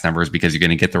Statcast numbers because you're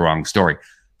going to get the wrong story.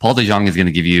 Paul DeJong is going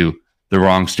to give you the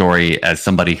wrong story as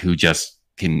somebody who just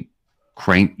can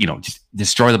crank, just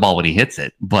destroy the ball when he hits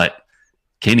it. But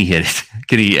can he hit it?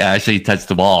 Can he actually touch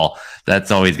the ball?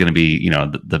 That's always going to be,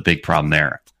 the big problem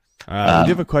there. We do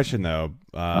have a question though,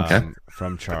 Okay.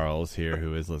 from Charles here,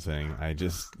 who is listening. I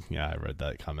read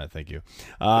that comment. Thank you.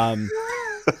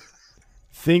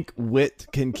 Think Witt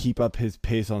can keep up his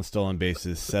pace on stolen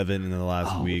bases, 7 in the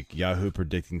last week. Yahoo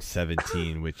predicting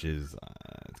 17, which is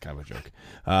it's kind of a joke.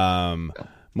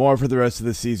 More for the rest of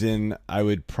the season. I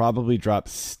would probably drop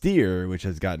Steer, which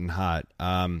has gotten hot.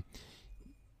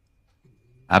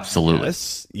 Absolutely.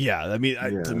 Yes. Yeah. I mean,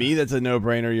 to me, that's a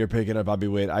no-brainer. You're picking up Bobby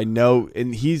Witt. I know,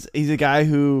 and he's a guy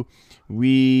who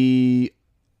we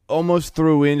almost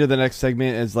threw into the next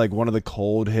segment as like one of the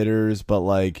cold hitters, but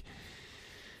like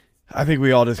I think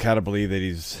we all just kind of believe that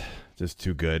he's just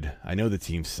too good. I know the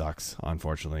team sucks,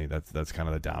 unfortunately. That's kind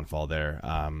of the downfall there.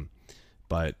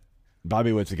 But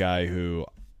Bobby Witt's a guy who,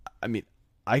 I mean,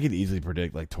 I could easily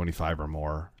predict like 25 or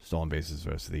more stolen bases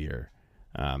the rest of the year.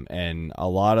 And a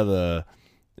lot of the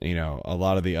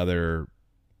other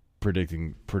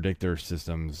predictor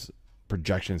systems,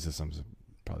 projection systems,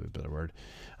 probably a better word,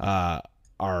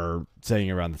 are saying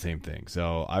around the same thing.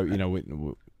 So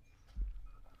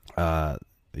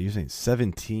you're saying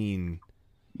 17?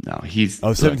 No, he's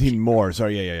 17 more.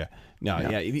 Sorry, yeah. No,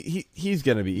 yeah. He's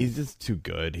gonna be. He's just too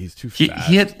good. He's too fast.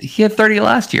 He had 30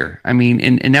 last year. I mean,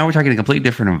 and now we're talking a completely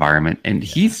different environment. And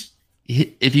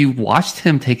if you watched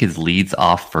him take his leads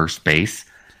off first base,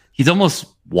 he's almost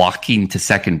walking to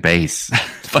second base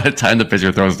by the time the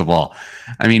pitcher throws the ball.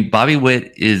 I mean, Bobby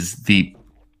Witt is the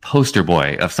poster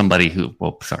boy of somebody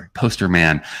poster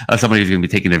man of somebody who's going to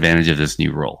be taking advantage of this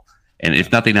new role. And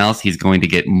if nothing else, he's going to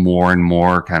get more and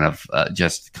more kind of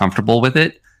just comfortable with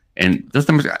it. And those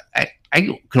numbers, I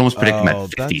could almost predict him at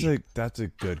 50. That's a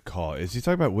good call. Is he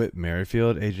talking about Whit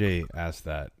Merrifield? AJ asked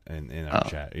that in our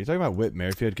chat. Are you talking about Whit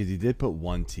Merrifield? Because he did put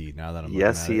 1 T. Now that I'm looking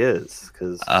at he is.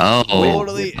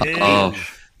 Totally is.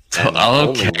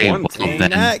 Okay.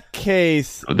 In that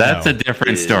case, that's a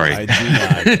different story. I do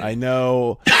not. I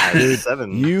know.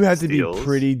 You have to be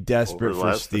pretty desperate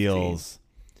for 15. steals.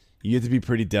 You have to be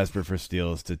pretty desperate for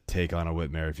steals to take on a Whit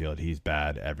Merrifield. He's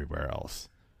bad everywhere else.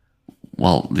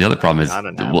 Well, the other problem is,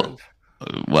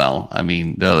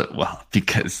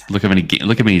 because look how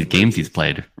many games he's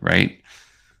played, right?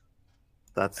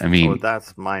 That's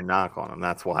my knock on him.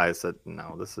 That's why I said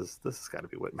no. This has got to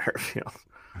be Whit Merrifield.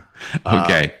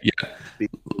 Okay, yeah.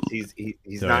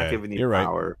 He's not giving you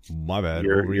power. Right. My bad.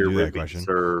 You're that question.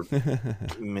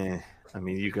 Meh. I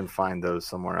mean, you can find those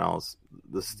somewhere else.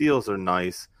 The steals are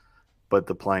nice, but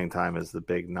the playing time is the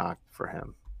big knock for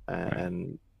him.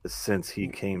 And since he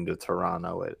came to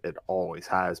Toronto, it always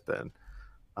has been.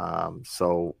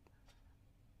 So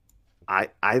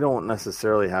I don't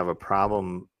necessarily have a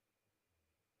problem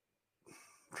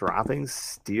dropping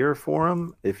Steer for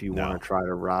him if you want to try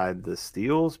to ride the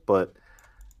steals, but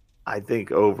I think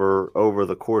over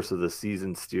the course of the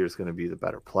season, Steer's going to be the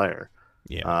better player.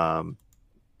 Yeah.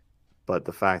 But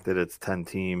the fact that it's 10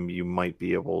 team, you might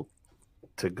be able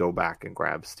to go back and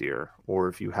grab Steer, or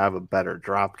if you have a better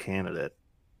drop candidate,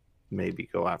 maybe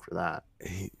go after that.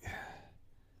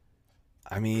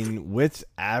 I mean, Witt's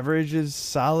average is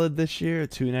solid this year,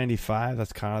 295.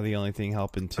 That's kind of the only thing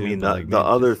helping too. I mean, the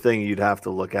other thing you'd have to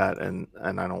look at, and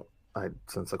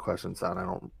since the question's out, I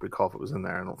don't recall if it was in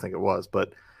there. I don't think it was,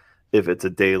 but if it's a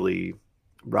daily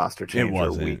roster change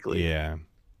or weekly, yeah.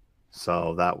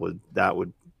 So that would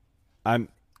I'm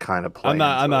kind of play. I'm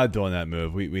not doing that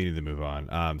move. We need to move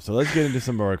on. So let's get into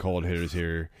some more cold hitters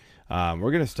here.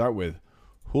 We're gonna start with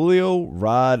Julio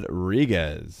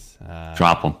Rodriguez.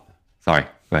 Drop him. Sorry,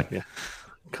 go ahead. Yeah.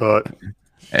 Cut.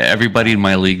 Everybody in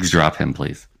my leagues, drop him,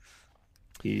 please.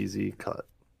 Easy cut.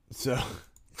 So,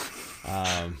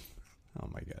 oh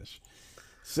my gosh.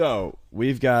 So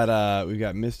we've got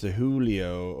Mr.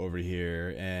 Julio over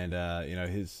here, and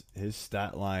his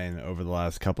stat line over the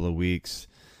last couple of weeks.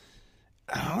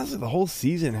 Honestly, the whole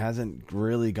season hasn't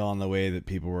really gone the way that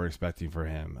people were expecting for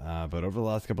him. But over the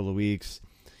last couple of weeks,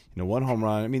 1 home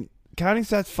run. I mean, counting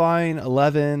stats fine.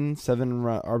 11, 7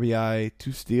 RBI,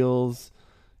 2 steals.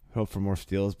 Hope for more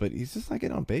steals, but he's just not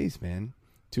getting on base, man.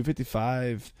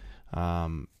 255,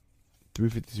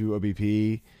 352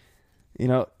 OBP.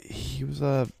 He was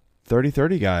a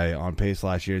 30-30 guy on pace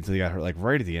last year until he got hurt, like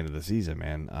right at the end of the season,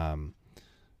 man.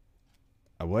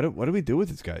 What do we do with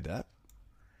this guy, Dad?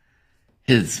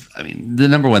 The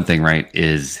number one thing, right,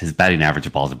 is his batting average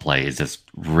of balls in play is just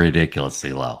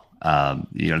ridiculously low.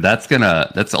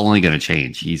 That's only gonna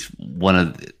change. He's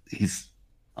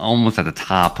almost at the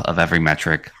top of every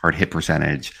metric: hard hit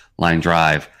percentage, line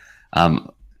drive,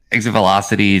 exit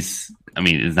velocities. I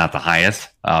mean, it's not the highest.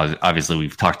 Obviously,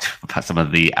 we've talked about some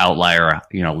of the outlier,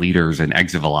 leaders in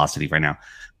exit velocity right now.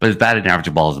 But his batted average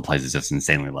of balls in plays is just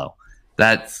insanely low.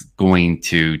 That's going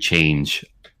to change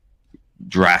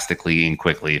drastically and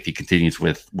quickly if he continues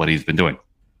with what he's been doing.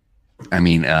 I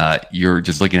mean, you're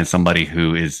just looking at somebody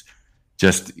who is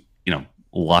just,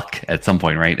 luck at some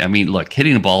point, right? I mean, look,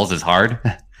 hitting the balls is hard.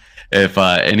 If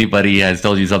anybody has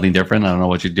told you something different, I don't know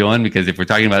what you're doing, because if we're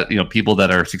talking about, people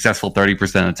that are successful 30%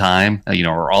 of the time,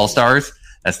 or all-stars,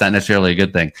 that's not necessarily a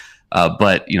good thing.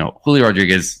 But Julio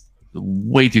Rodriguez,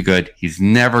 way too good. He's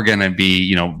never going to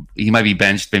be, he might be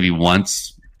benched maybe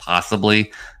once,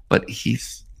 possibly, but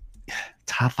he's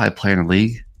top 5 player in the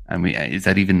league. I mean, is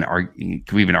that even, can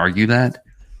we even argue that?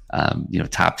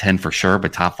 Top 10 for sure,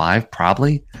 but top 5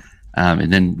 probably.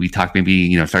 And then we talk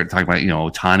maybe, start talking about,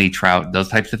 Ohtani, Trout, those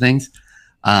types of things.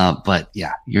 But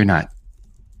yeah, you're not,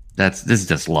 this is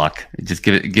just luck. Just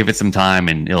give it some time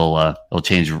and it'll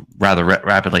change rather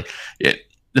rapidly.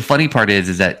 The funny part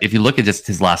is that if you look at just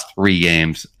his last 3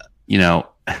 games,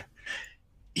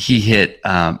 he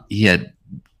had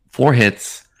 4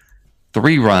 hits,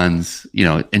 3 runs,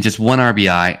 and just 1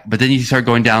 RBI. But then you start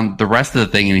going down the rest of the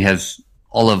thing and he has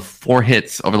all of 4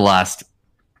 hits over the last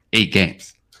 8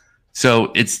 games.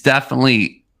 So it's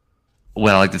definitely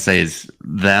what I like to say is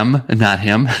them and not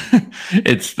him.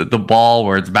 It's the ball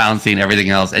where it's bouncing, everything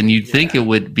else. And you'd think it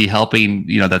would be helping,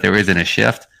 that there isn't a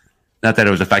shift. Not that it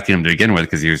was affecting him to begin with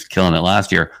because he was killing it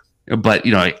last year. But,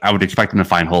 I would expect him to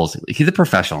find holes. He's a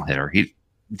professional hitter. He's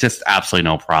just absolutely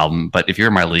no problem. But if you're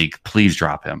in my league, please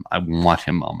drop him. I want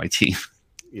him on my team.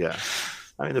 Yeah.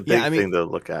 I mean, the big thing to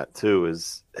look at, too,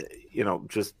 is,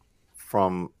 just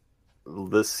from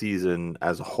this season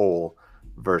as a whole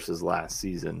versus last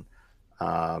season,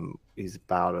 he's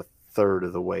about a third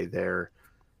of the way there.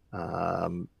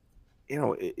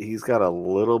 He's got a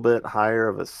little bit higher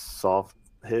of a soft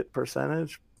hit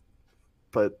percentage,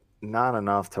 but not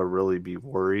enough to really be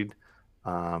worried.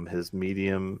 His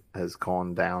medium has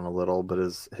gone down a little, but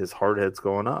his hard hit's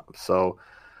going up. So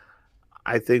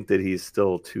I think that he's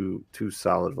still too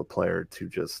solid of a player to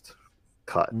just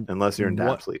cut, unless you're in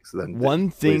DAPS leagues. Then one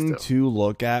thing to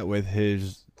look at with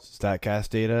his Statcast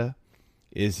data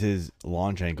is his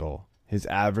launch angle. His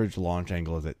average launch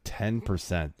angle is at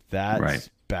 10%. That's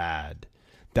bad.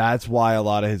 That's why a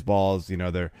lot of his balls,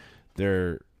 they're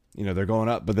going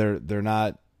up, but they're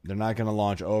not going to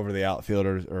launch over the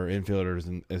outfielders or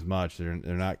infielders as much. They're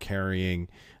not carrying.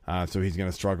 So he's going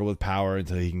to struggle with power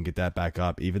until he can get that back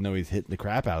up. Even though he's hitting the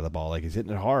crap out of the ball, like he's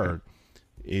hitting it hard.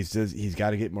 He's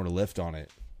got to get more lift on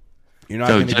it. You're not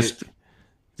going to get.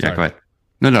 Yeah, go ahead.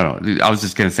 No. I was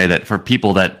just going to say that for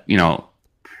people that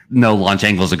know launch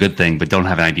angle is a good thing, but don't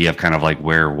have an idea of kind of like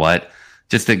where what.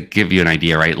 Just to give you an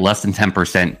idea, right? Less than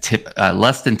 10%,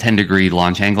 less than 10 degree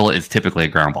launch angle is typically a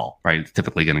ground ball, right? It's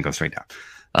typically going to go straight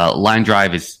down. Line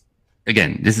drive is,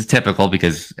 again, this is typical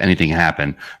because anything can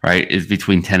happen, right? Is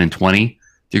between 10 and 20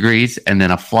 degrees, and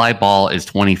then a fly ball is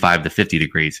 25 to 50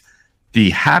 degrees. The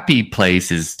happy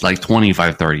place is like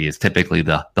 25, 30 is typically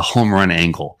the home run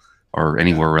angle, or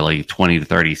anywhere really 20 to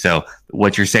 30. So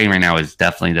what you're saying right now is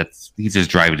definitely he's just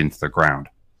driving into the ground.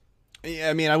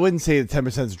 Yeah, I mean, I wouldn't say that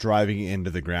 10% is driving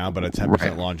into the ground, but a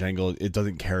 10% launch angle, it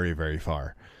doesn't carry very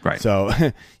far. Right. So,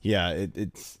 yeah,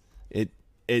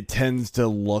 it tends to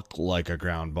look like a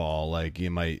ground ball. Like you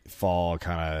might fall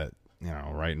kind of,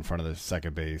 right in front of the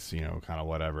second base, kind of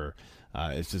whatever.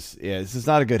 It's just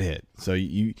not a good hit. So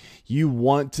you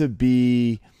want to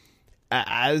be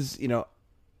as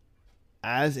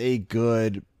a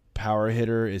good power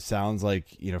hitter. It sounds like,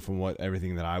 from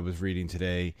everything that I was reading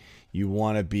today, you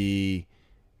want to be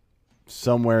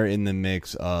somewhere in the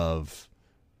mix of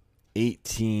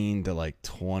 18 to like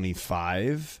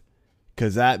 25,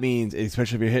 because that means,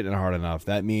 especially if you're hitting it hard enough,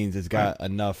 that means it's got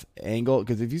enough angle.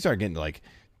 Because if you start getting like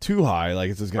too high, like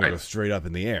it's just going to go straight up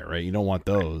in the air, right? You don't want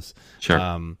those. Sure.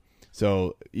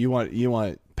 So you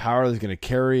want power that's going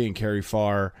to carry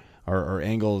far, or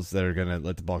angles that are going to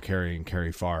let the ball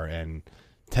carry far, and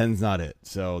 10's not it.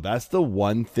 So that's the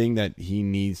one thing that he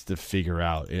needs to figure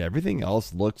out. Everything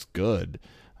else looks good.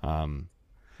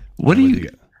 What do you?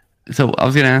 So I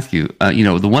was going to ask you,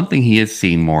 the one thing he is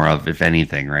seeing more of, if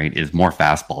anything, right, is more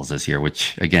fastballs this year,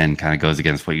 which again kind of goes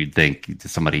against what you'd think to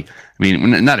somebody. I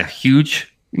mean, not a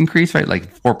huge increase, right?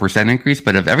 Like 4% increase,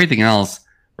 but of everything else,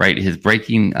 right, his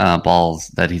breaking balls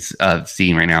that he's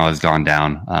seeing right now has gone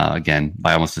down again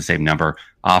by almost the same number.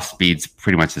 Off speed's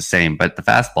pretty much the same, but the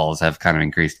fastballs have kind of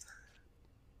increased.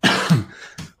 Do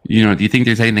you think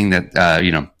there's anything that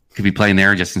could be playing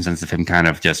there, just in the sense of him kind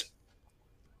of just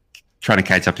trying to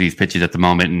catch up to these pitches at the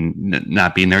moment and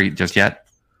not being there just yet?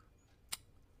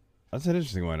 That's an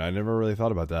interesting one. I never really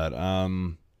thought about that.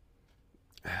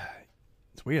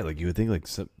 It's weird. Like you would think like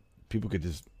some people could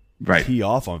just tee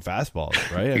off on fastballs,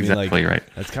 right? I Exactly mean, like, right.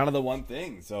 That's kind of the one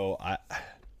thing. So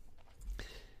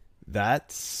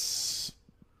that's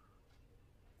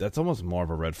almost more of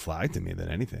a red flag to me than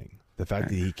anything. The fact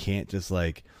that he can't just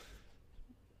like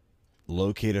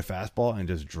locate a fastball and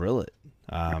just drill it.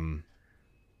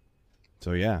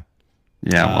 So yeah.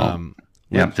 Yeah.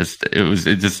 Well,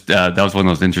 that was one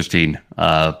of those interesting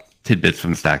tidbits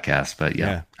from the Statcast. But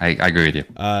yeah. I agree with you.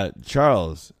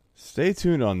 Charles, stay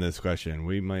tuned on this question.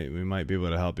 We might be able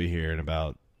to help you here in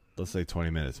about, let's say, 20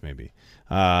 minutes maybe.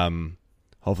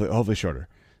 Hopefully shorter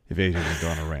if Adrian can go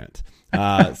on a rant.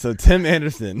 So Tim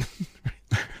Anderson.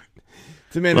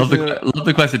 Love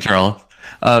the question, Charles.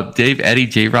 Dave, Eddie,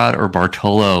 J-Rod, or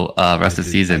Bartolo rest of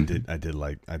the season? I did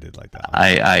like that one.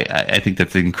 I think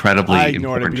that's incredibly I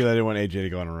ignored important. it because I didn't want AJ to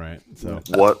go on a rant. So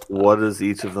what is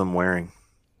each of them wearing?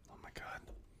 Oh my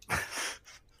god.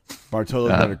 Bartolo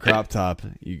got a crop top.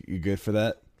 You good for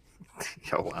that?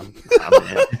 Yo, I'm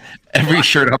in. Every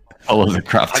shirt up Bartolo's a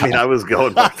crop top. I mean, I was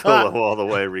going Bartolo all the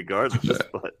way regardless,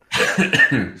 but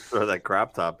throw that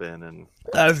crop top in and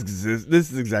this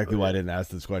is exactly why I didn't ask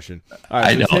this question. All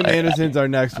right, so Tim Anderson's our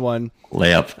next one.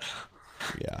 Layup.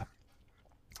 Yeah.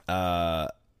 I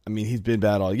mean, he's been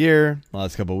bad all year.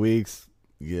 Last couple of weeks.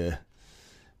 Yeah.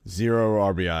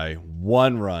 0 RBI,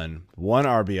 1 run, 1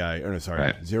 RBI. Or no, sorry,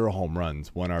 Right. 0 home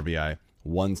runs, 1 RBI,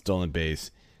 1 stolen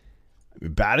base.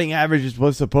 Batting average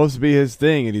was supposed to be his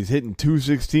thing, and he's hitting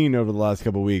 .216 over the last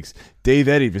couple of weeks. Dave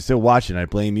Eddy, if you're still watching, I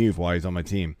blame you for why he's on my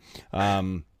team.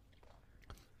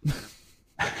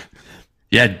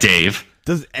 Yeah, Dave.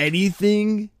 Does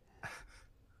anything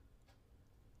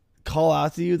call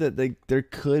out to you that there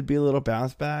could be a little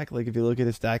bounce back? Like if you look at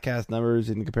his Statcast numbers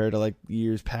and compare to like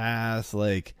years past,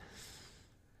 like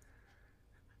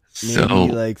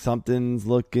maybe like something's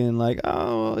looking like,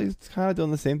 oh, well, he's kind of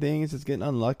doing the same thing. He's just getting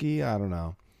unlucky. I don't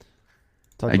know.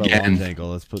 Talk about launch angle.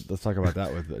 Let's talk about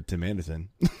that with Tim Anderson.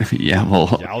 Yeah, well,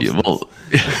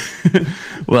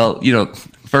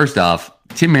 first off,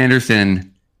 Tim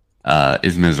Anderson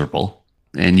is miserable,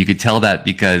 and you could tell that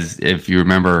because if you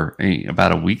remember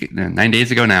about 9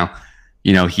 days ago now,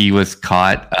 he was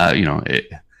caught.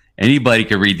 Anybody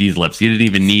could read these lips. He didn't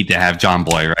even need to have John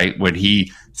Boy, right? When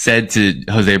he said to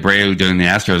Jose Abreu during the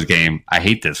Astros game, "I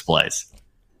hate this place."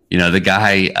 The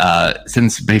guy,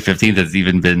 since May 15th has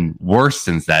even been worse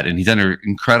since that, and he's under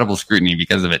incredible scrutiny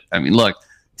because of it. I mean, look,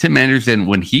 Tim Anderson,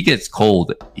 when he gets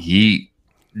cold, he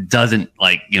doesn't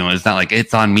it's not like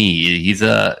it's on me. He's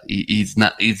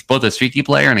both a streaky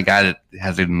player and a guy that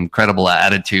has an incredible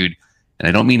attitude, and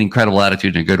I don't mean incredible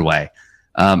attitude in a good way.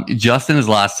 Just in his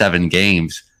last 7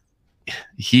 games,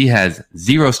 he has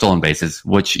 0 stolen bases,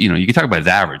 which, you can talk about his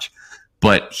average,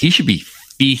 but he should be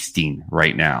feasting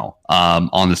right now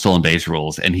on the stolen base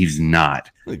rules, and he's not.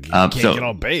 You can't get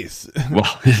on base.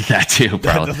 Well, that too,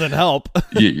 bro. That doesn't help.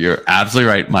 You're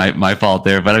absolutely right. My fault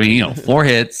there. But I mean, 4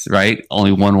 hits, right?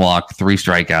 Only 1 walk, 3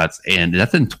 strikeouts, and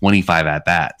that's in 25 at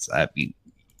bats. I mean,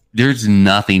 there's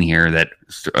nothing here that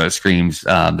screams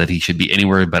that he should be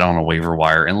anywhere but on a waiver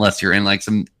wire, unless you're in like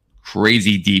some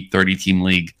crazy deep 30-team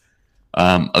league.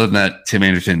 Other than that, Tim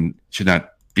Anderson should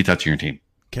not be touching your team.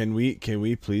 Can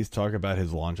we please talk about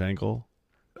his launch angle?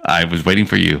 I was waiting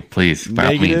for you. Please.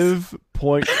 Negative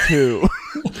 0.2.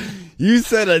 You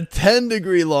said a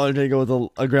 10-degree launch angle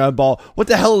with a ground ball. What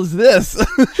the hell is this?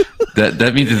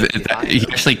 That means he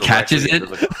actually catches it.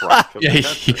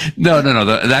 No.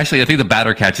 Actually, I think the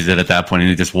batter catches it at that point, and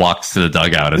he just walks to the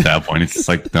dugout at that point. It's just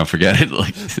like, no, forget it.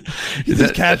 Like he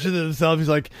just catches it himself. He's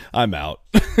like, I'm out.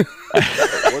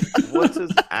 What's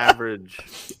his average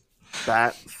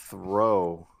bat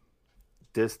throw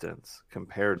distance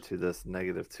compared to this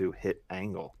 -2 hit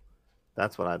angle?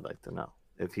 That's what I'd like to know.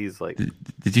 If he's like,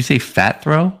 did you say fat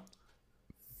throw?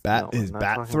 His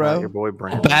bat throw? Your boy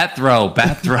Brandon. Bat throw.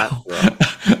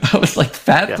 I was like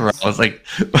fat throw. I was like,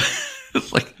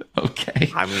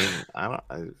 okay. I mean, I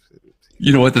don't.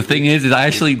 You know what the thing is I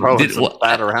actually did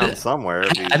bat around somewhere.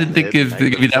 I didn't think it was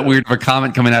going to be that weird of a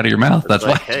comment coming out of your mouth. That's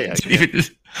like, why. Hey, I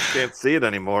can't see it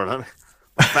anymore.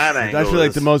 Fat angle. That's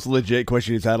like the most legit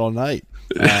question he's had all night.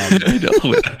 I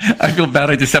know. I feel bad.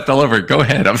 I just stepped all over it. Go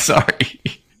ahead. I'm sorry.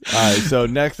 All right. So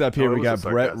next up here, we got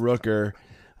Brett Rooker.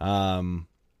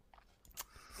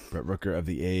 Brett Rooker of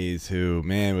the A's, who,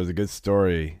 man, was a good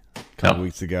story a couple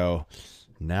weeks ago.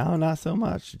 Now, not so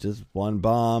much. Just 1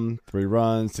 bomb, 3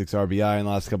 runs, 6 RBI in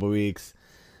the last couple of weeks.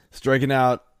 Striking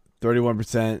out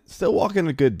 31%. Still walking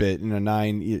a good bit.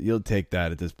 9, you'll take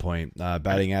that at this point.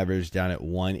 Batting average down at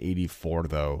 184,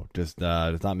 though. Just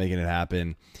not making it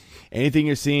happen. Anything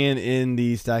you're seeing in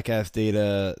the Statcast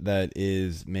data that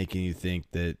is making you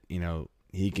think that,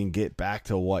 he can get back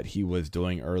to what he was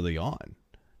doing early on?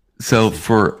 So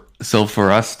for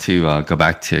us to go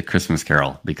back to Christmas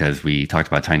Carol, because we talked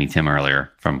about Tiny Tim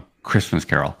earlier from Christmas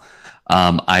Carol,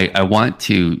 I want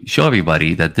to show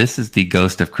everybody that this is the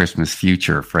Ghost of Christmas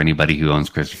Future for anybody who owns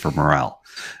Christopher Morel.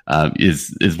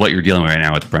 Is what you're dealing with right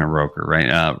now with Brent Roker,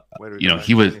 right?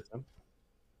 He was.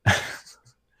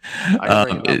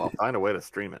 I'll find a way to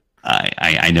stream it.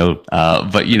 I know,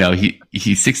 but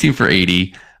he's 16 for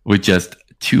 80 with just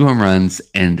 2 home runs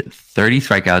and 30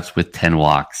 strikeouts with 10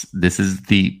 walks. This is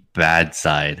the bad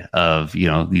side of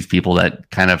these people that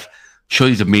kind of show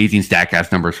these amazing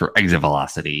Statcast numbers for exit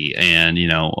velocity, and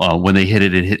when they hit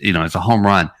it, it's a home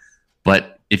run.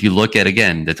 But if you look at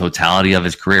again the totality of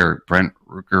his career, Brent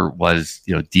Rooker was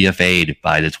DFA'd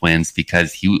by the Twins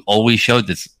because he always showed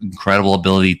this incredible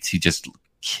ability to just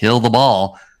kill the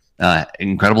ball,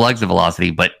 incredible exit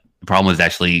velocity. But the problem was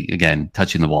actually again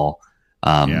touching the ball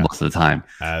most of the time.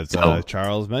 As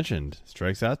Charles mentioned,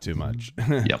 strikes out too much.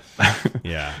 Yep.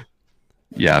 Yeah.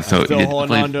 Yeah, so I'm still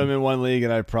holding on to him in one league,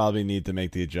 and I probably need to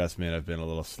make the adjustment. I've been a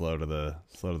little slow to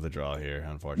the draw here,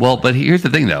 unfortunately. Well, but here's the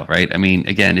thing, though, right? I mean,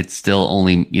 again, it's still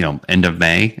only end of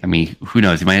May. I mean, who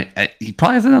knows? He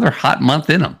probably has another hot month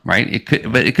in him, right? It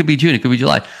could be June, it could be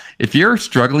July. If you're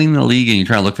struggling in the league and you're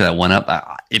trying to look for that one up,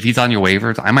 if he's on your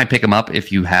waivers, I might pick him up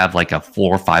if you have like a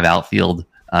 4 or 5 outfield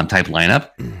type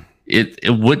lineup.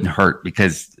 It wouldn't hurt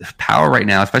because power right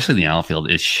now, especially in the outfield,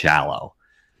 is shallow.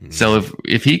 So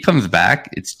if he comes back,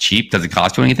 it's cheap, doesn't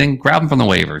cost you anything. Grab him from the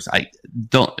waivers.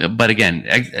 But again,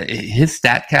 his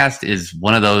Statcast is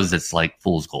one of those that's like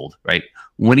fool's gold, right?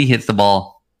 When he hits the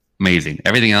ball, amazing.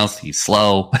 Everything else, he's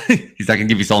slow. He's not gonna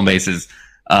give you stolen bases,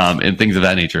 and things of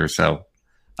that nature. So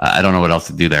I don't know what else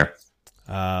to do there.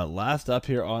 Last up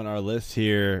here on our list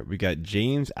here, we got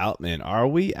James Outman. Are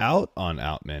we out on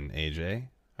Outman, AJ?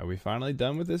 Are we finally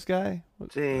done with this guy?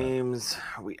 James,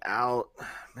 are we out?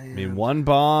 Man. I mean, 1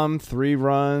 bomb, 3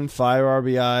 runs, 5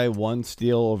 RBI, 1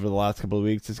 steal over the last couple of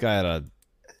weeks. This guy had a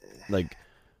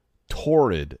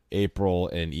torrid April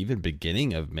and even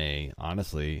beginning of May,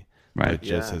 honestly. Right.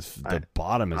 The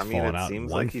bottom has fallen out.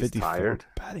 Seems like he's tired.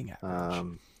 Batting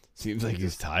average. Seems like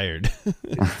he's tired.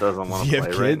 He just doesn't want to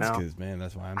play right now. Because, man,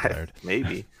 that's why I'm tired.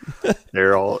 Maybe.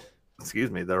 They're all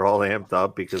amped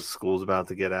up because school's about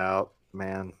to get out.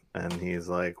 Man, and he's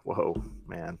like, "Whoa,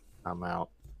 man, I'm out."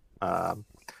 All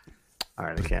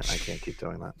right, I can't keep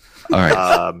doing that. All right,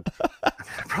 I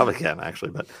probably can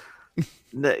actually,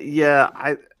 but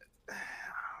yeah,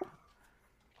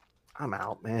 I'm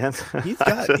out, man.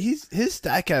 His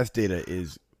Statcast data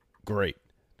is great.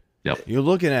 Yep, you're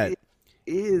looking at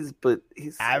but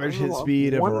he's average hit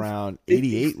speed of around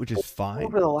 88, which is fine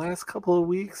over the last couple of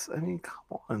weeks. I mean,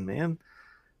 come on, man,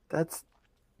 that's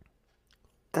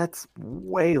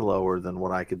way lower than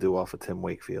what I could do off of Tim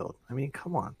Wakefield. I mean,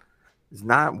 come on. He's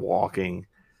not walking.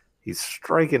 He's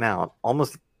striking out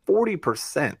almost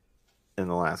 40% in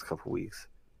the last couple of weeks.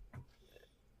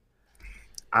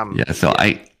 I'm not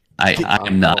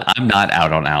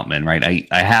out on Outman, right?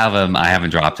 I have him. I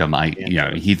haven't dropped him.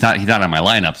 He's not on my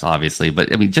lineups, obviously,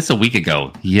 but I mean, just a week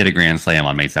ago, he hit a grand slam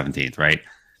on May 17th, right?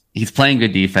 He's playing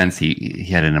good defense. He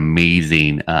had an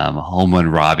amazing home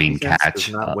run robbing catch.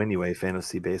 Does not win you a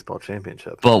fantasy baseball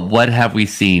championship. But what have we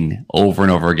seen over and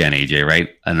over again, AJ? Right,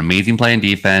 an amazing play in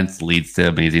defense leads to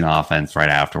amazing offense right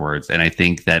afterwards. And I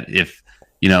think that if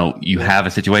you have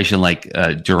a situation like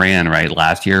Duran, right,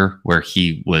 last year where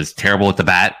he was terrible with the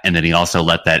bat, and then he also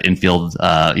let that infield,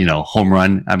 home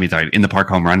run. In the park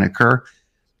home run occur.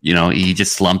 He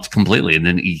just slumped completely, and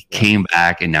then he came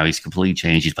back, and now he's completely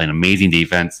changed. He's playing amazing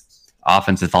defense.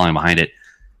 Offense is falling behind it.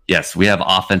 Yes, we have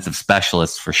offensive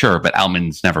specialists for sure, but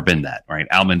Outman's never been that, right?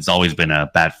 Outman's always been a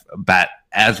bat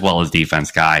as well as defense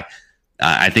guy.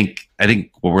 I think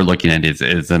what we're looking at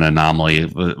is an anomaly.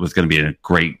 It was going to be a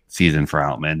great season for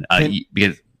Outman.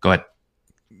 Go ahead.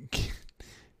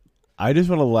 I just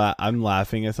want to I'm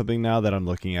laughing at something now that I'm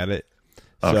looking at it.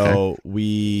 Okay. So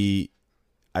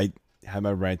I have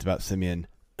my rant about Simeon.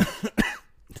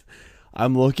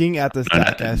 I'm looking at the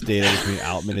Statcast data between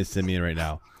Outman and Simeon right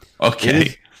now. Okay. It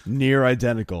is near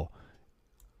identical.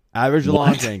 Average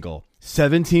launch angle,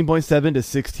 17.7 to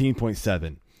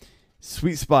 16.7.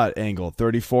 Sweet spot angle,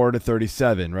 34 to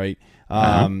 37, right?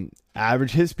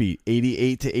 Average hit speed,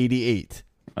 88 to 88.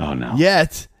 Oh, no.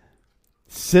 Yet,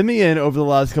 Simeon over the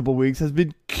last couple of weeks has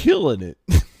been killing it.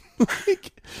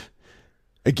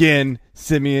 Again,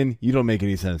 Simeon, you don't make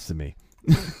any sense to me.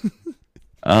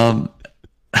 It's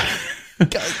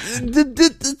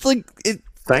like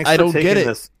Thanks I for don't taking get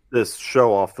it. this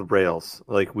show off the rails.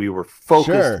 Like we were focused,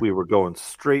 Sure. we were going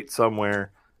straight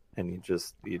somewhere, and you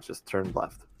just turned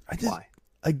left. Why?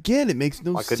 Again, it makes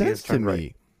no Why couldn't you sense have to turned me.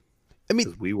 right? I mean,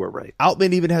 Because we were right.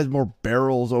 Outman even has more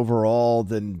barrels overall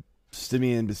than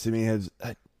Simeon, but Simeon has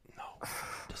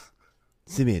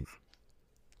Simeon.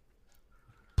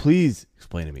 Please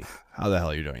explain to me how the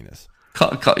hell you're doing this.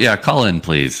 Call in,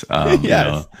 please. Yes. You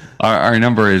know, our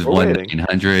number is We're waiting.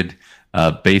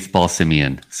 1-900 baseball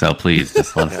Simeon. So please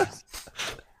just let us.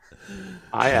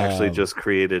 I actually just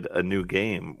created a new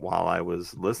game while I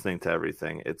was listening to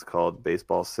everything. It's called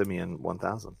Baseball Simeon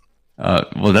 1000.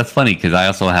 Well, that's funny because I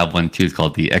also have one too. It's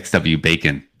called the XW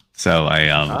Bacon. So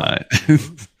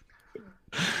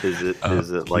Is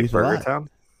it like Keith Burger Lott. Town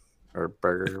or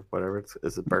Burger whatever?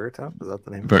 Is it Burger Town? Is that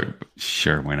the name?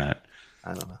 Sure, why not?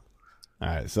 I don't know. All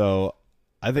right, so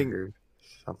I think Burger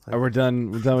something. we're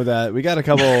done. We're done with that. We got a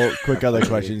couple quick other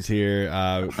questions here.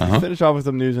 Finish off with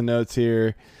some news and notes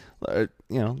here.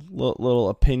 Little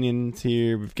opinions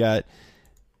here. We've got.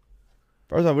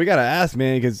 First off, we got to ask,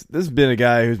 man, because this has been a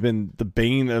guy who's been the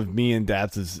bane of me and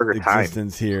Daps' Burger time.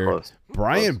 existence here. Close.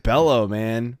 Brian Bello,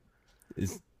 man,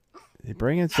 is he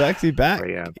bringing sexy back?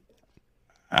 Brian.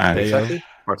 Bello?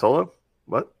 Bartolo?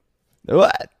 What?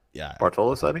 What? Yeah,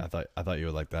 Bartolo sighting? I thought you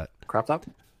would like that. Crop top?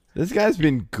 This guy's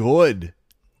been good,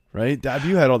 right? Dab,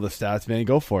 you had all the stats, man.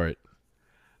 Go for it.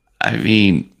 I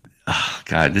mean, oh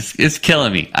God, this is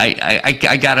killing me. I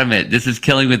gotta admit, this is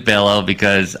killing with Bello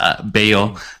because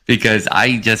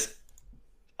I just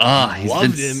he's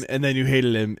loved been, him, and then you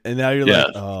hated him, and now you're Yeah.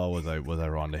 like, oh, was I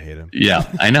wrong to hate him?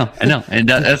 Yeah, I know, and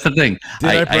that's the thing. Did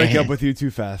I break up with you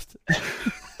too fast?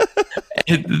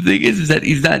 The thing is that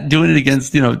he's not doing it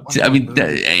against, I mean,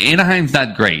 Anaheim's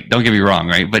not great. Don't get me wrong,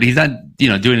 right? But he's not,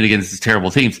 doing it against these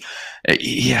terrible teams.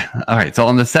 Yeah. All right. So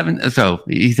on the 7th, so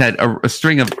he's had a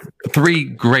string of 3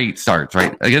 great starts,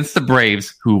 right? Against the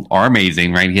Braves, who are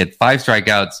amazing, right? He had 5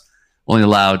 strikeouts, only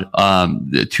allowed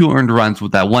 2 earned runs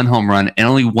with that 1 home run and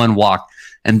only 1 walk.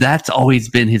 And that's always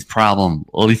been his problem,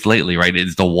 at least lately, right?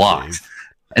 It's the walks.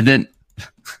 And then,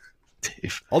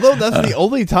 Dave. Although that's the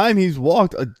only time he's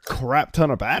walked a crap ton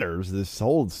of batters this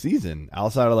whole season,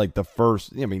 outside of like the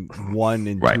first, 1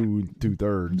 and Right.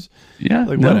 2/3. Yeah.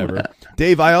 Like no, whatever.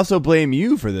 Dave, I also blame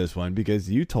you for this one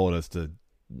because you told us to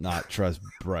not trust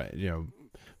Brian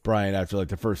after like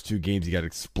the first 2 games he got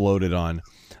exploded on.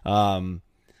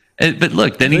 But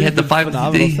look, then he had the 5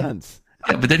 phenomenal sense.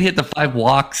 Yeah, but then he had the 5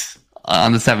 walks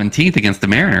on the 17th against the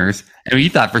Mariners. And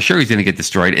you thought for sure he's going to get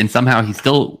destroyed, and somehow he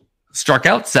still struck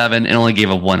out 7 and only gave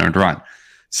up 1 earned run.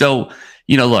 So,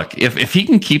 look, if he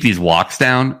can keep these walks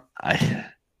down, I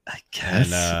guess.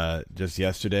 And just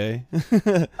yesterday,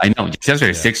 I know, just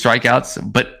yesterday, 6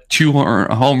 strikeouts, but 2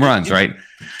 home runs, right?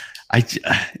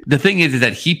 The thing is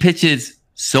that he pitches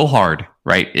so hard,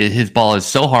 right? His ball is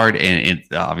so hard, and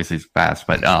it obviously it's fast,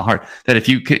 but hard, that if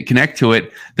you connect to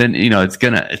it, then it's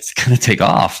gonna take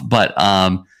off. But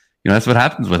that's what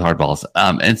happens with hard balls.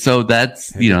 And so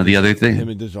that's the other thing. him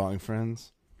and DeJong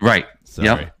friends. Right. Sorry.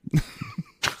 Yep.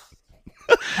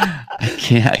 I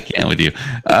can't with you.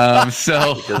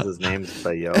 So Because his name's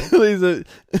Bayo. At least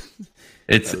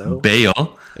it's Hello?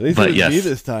 Bayo. at least But it was me yes.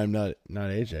 this time, not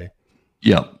AJ.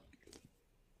 Yep.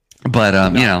 But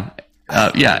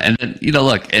yeah, and then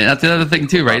look, and that's another thing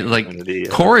too, right? Like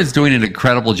Cora is doing an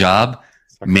incredible job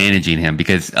managing him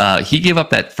because he gave up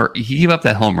that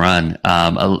home run.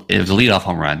 It was a leadoff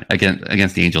home run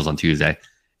against the Angels on Tuesday,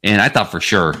 and I thought for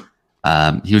sure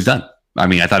he was done. I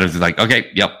mean, I thought it was like,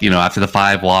 okay, yep, after the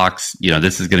 5 walks,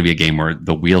 this is going to be a game where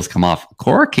the wheels come off.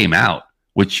 Cora came out,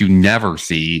 which you never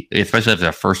see, especially after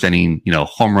the first inning,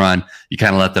 home run. You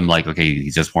kind of let them like, okay,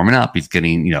 he's just warming up. He's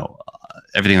getting,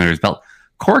 everything under his belt.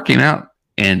 Cora came out,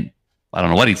 and I don't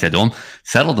know what he said to him,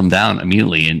 settled him down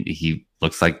immediately, and he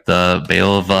looks like the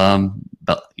Bale of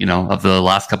of the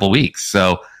last couple of weeks.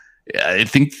 So I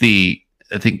think the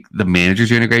manager's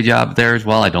doing a great job there as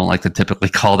well. I don't like to typically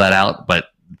call that out, but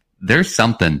there's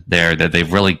something there that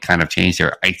they've really kind of changed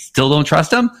here. I still don't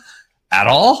trust him at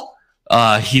all.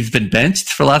 He's been benched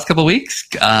for the last couple of weeks,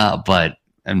 but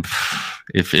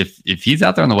if he's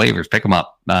out there on the waivers, pick him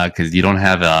up because you don't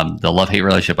have the love-hate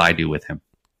relationship I do with him.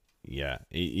 Yeah,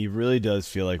 he really does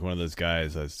feel like one of those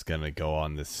guys that's going to go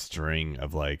on this string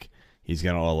of like he's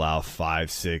going to allow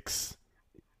 5-6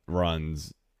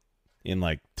 runs in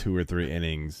like 2 or 3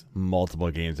 innings, multiple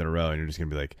games in a row, and you're just going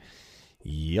to be like,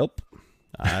 yep,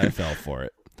 I fell for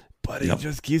it. But he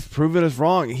just keeps proving us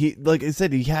wrong. He, like I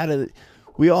said,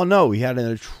 we we all know he had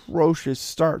an atrocious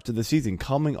start to the season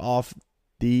coming off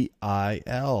the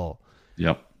IL.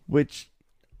 Yep. Which,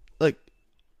 like,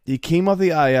 he came off the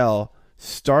IL,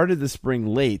 started the spring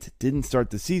late, didn't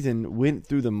start the season, went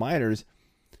through the minors.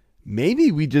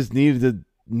 Maybe we just need to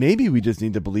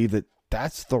believe that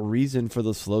that's the reason for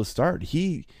the slow start.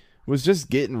 He was just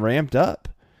getting ramped up.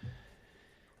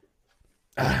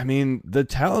 I mean, the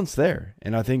talent's there,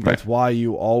 and I think that's why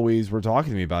you always were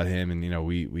talking to me about him. And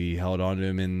we held on to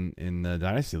him in the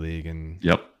Dynasty League. And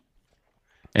yep.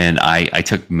 And I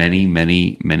took many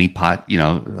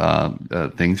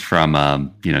things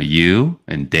from you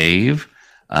and Dave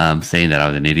saying that I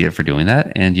was an idiot for doing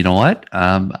that. And you know what?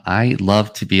 I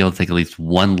love to be able to take at least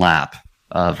one lap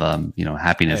of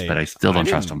happiness, but I still don't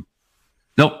trust him.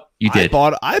 Nope, you did.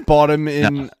 I bought him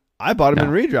in. I bought him in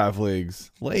redraft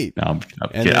leagues late. No,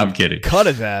 I'm kidding. Cut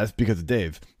his ass because of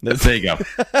Dave. There you go.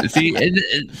 See,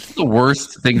 it's the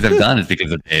worst things I've done is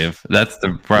because of Dave. That's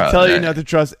the problem. I tell you not to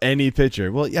trust any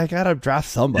pitcher. Well, yeah, I gotta draft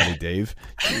somebody, Dave.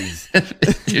 Jeez.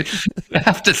 You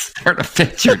have to start a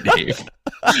pitcher, Dave.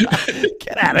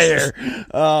 Get out of here.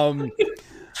 All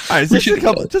right, just a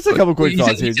couple quick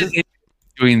thoughts here.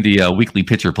 Doing the weekly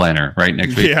pitcher planner right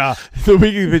next week. Yeah, the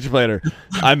weekly pitcher planner.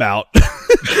 I'm out.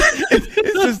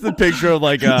 It's just the picture of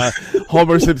like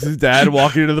Homer Simpson's dad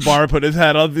walking into the bar, putting his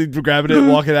hat on, grabbing it,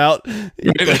 walking out.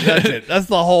 That's it. That's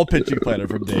the whole pitching planner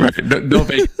from Dave. Right. No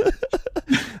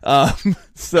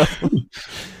So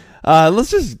let's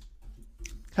just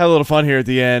have a little fun here at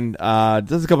the end.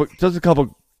 Just a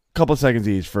couple seconds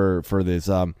each for this.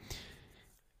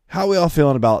 How are we all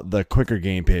feeling about the quicker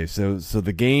game pace? So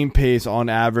the game pace on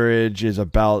average is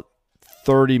about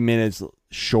 30 minutes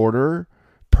shorter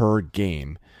per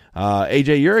game.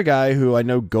 AJ, you're a guy who I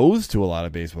know goes to a lot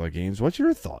of baseball games. What's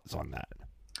your thoughts on that?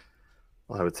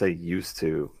 Well, I would say used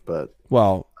to, but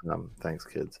thanks,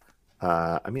 kids.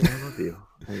 I mean, I love you.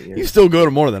 You still go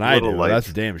to more than I do. That's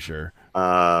for damn sure.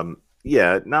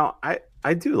 Yeah. No,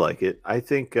 I do like it. I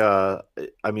think,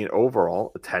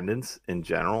 overall attendance in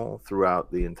general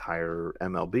throughout the entire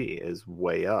MLB is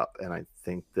way up. And I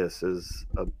think this is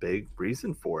a big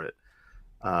reason for it.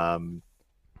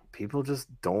 People just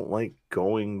don't like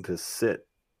going to sit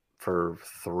for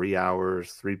 3+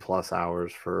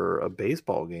 hours for a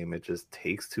baseball game. It just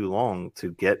takes too long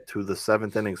to get to the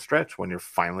 7th inning stretch when you're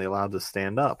finally allowed to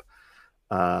stand up.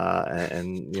 Get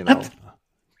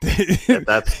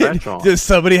that stretch on. Just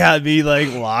somebody had me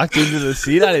like locked into the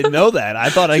seat. I didn't know that. I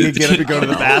thought I could get up to go to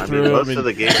the bathroom most of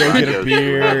the games go get a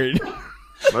beer.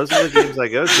 Most of the games I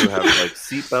go to have like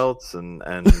seatbelts and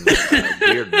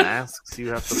weird masks you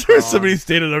have to put There's on. somebody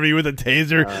standing over you with a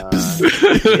taser.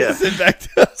 Yeah. Sit back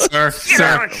down. Sir.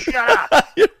 Shut up.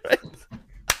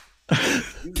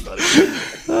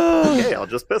 Okay, I'll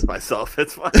just piss myself.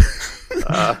 It's fine.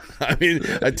 I mean,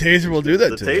 a taser will do that.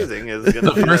 The to tasing you. is going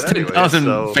to The first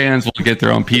 10,000 fans will get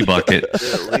their own pee bucket.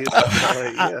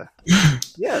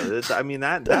 Yeah. I mean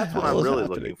that's what I'm really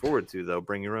looking forward to, though.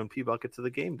 Bring your own pee bucket to the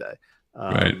game day.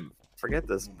 Right. Forget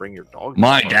this. Bring your dog.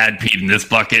 My dad peed in this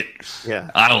bucket. Yeah.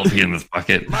 I will pee in this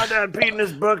bucket. My dad peed in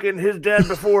this bucket and his dad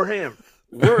before him.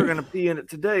 We're going to pee in it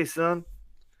today, son.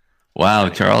 Wow,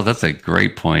 Charles, that's a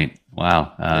great point.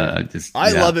 Wow. I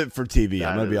love it for TV.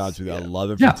 I'm going to be honest with you. I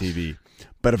love it for TV.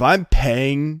 But if I'm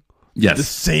paying the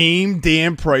same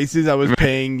damn prices I was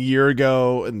paying a year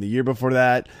ago and the year before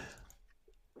that,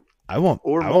 I want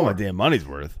my damn money's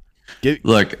worth.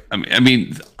 Look, I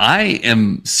mean, I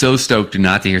am so stoked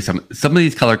not to hear some of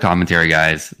these color commentary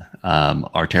guys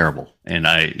are terrible, and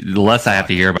the less I have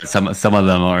to hear about some of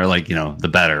them are like the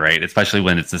better, right? Especially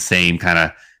when it's the same kind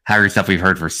of Harry stuff we've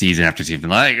heard for season after season.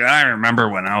 Like I remember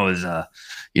when I was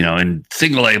in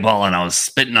single A ball and I was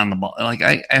spitting on the ball. Like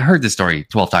I heard this story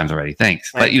 12 times already.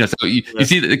 Thanks, but so you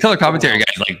see the color commentary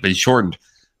guys like been shortened,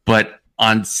 but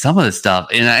on some of the stuff,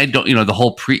 and I don't, the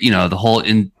whole the whole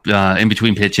in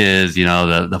between pitches,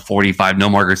 the 45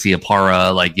 Nomar Garcia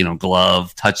Parra,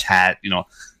 glove, touch hat,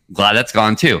 glad that's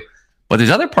gone too. But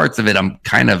there's other parts of it I'm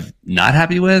kind of not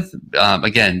happy with.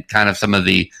 Again, kind of some of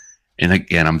the, and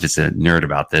again, I'm just a nerd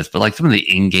about this, but like some of the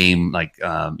in-game,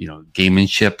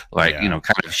 gamemanship,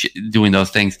 kind of doing those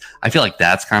things. I feel like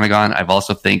that's kind of gone. I've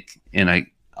also think, and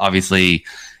obviously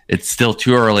it's still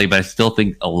too early, but I still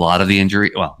think a lot of the injury,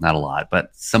 well, not a lot, but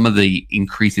some of the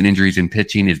increase in injuries in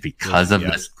pitching is because of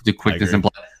the quickness in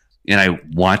play. And I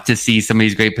want to see some of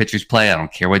these great pitchers play. I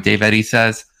don't care what Dave Eddy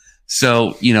says.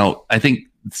 So, I think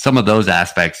some of those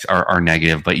aspects are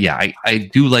negative, but yeah, I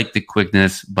do like the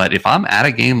quickness. But if I'm at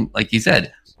a game, like you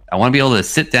said, I want to be able to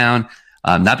sit down,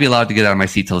 not be allowed to get out of my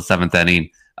seat till the 7th inning,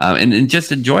 and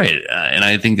just enjoy it. And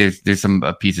I think there's some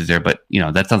pieces there, but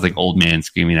that sounds like old man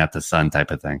screaming at the sun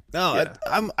type of thing. No, yeah.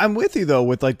 I'm with you though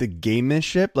with like the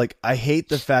gamemanship. Like I hate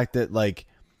the fact that like,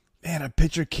 man, a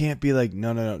pitcher can't be like,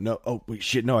 no. Oh wait,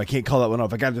 shit, no, I can't call that one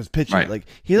off. I got to just pitch it. Like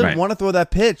he doesn't want to throw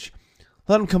that pitch.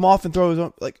 Let him come off and throw his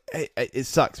own. Like it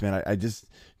sucks, man. I just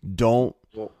don't.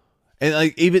 And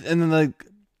like even and then like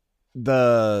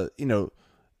the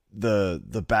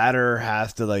the batter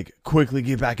has to like quickly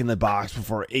get back in the box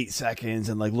before 8 seconds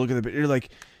and like look at the. You're like,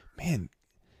 man,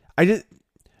 I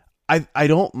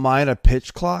don't mind a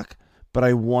pitch clock, but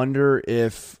I wonder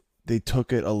if they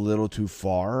took it a little too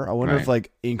far. I wonder if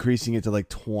like increasing it to like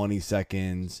 20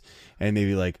 seconds and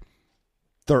maybe like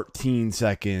 13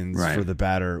 seconds for the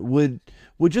batter would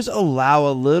just allow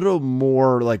a little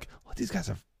more like let these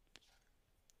guys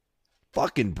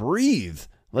fucking breathe.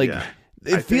 Like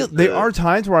there are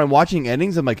times where I'm watching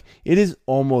innings, I'm like, it is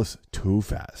almost too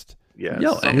fast. Yeah.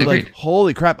 You're like,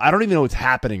 holy crap, I don't even know what's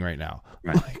happening right now.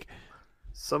 Right. Like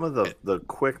some of the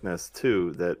quickness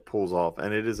too that pulls off,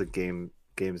 and it is a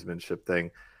gamesmanship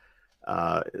thing.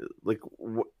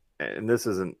 And this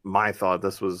isn't my thought.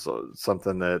 This was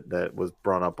something that was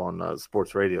brought up on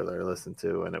sports radio that I listened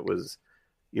to, and it was,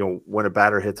 when a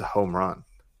batter hits a home run,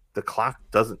 the clock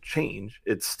doesn't change.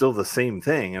 It's still the same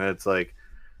thing, and it's like,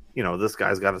 this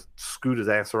guy's got to scoot his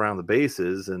ass around the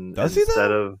bases, and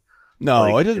instead of it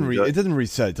doesn't. It doesn't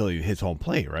reset until he hits home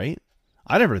plate, right?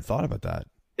 I never thought about that.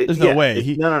 There's no way. No.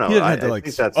 He doesn't have to like.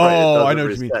 That's right. I know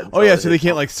what you mean. Oh yeah, so they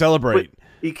can't like celebrate.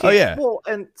 He can't, well,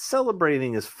 and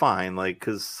celebrating is fine, like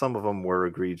because some of them were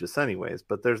egregious anyways.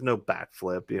 But there's no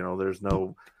backflip. There's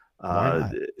no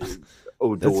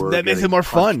Odor. That makes it more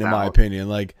fun, in my opinion.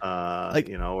 Like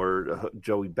or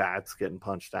Joey Bats getting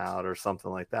punched out or something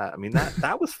like that. I mean,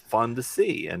 that was fun to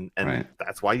see, and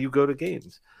that's why you go to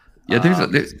games. Yeah,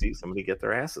 there's see somebody get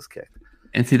their asses kicked.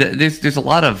 And see, there's a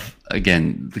lot of,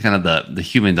 again, the kind of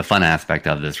the fun aspect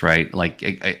of this, right? Like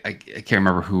I can't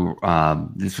remember who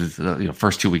this was.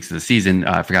 First 2 weeks of the season,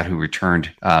 I forgot who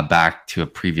returned back to a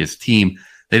previous team.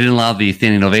 They didn't allow the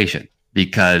standing ovation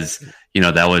because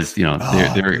that was they're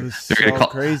going to call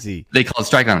crazy. They call it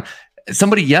strike on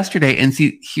somebody yesterday. And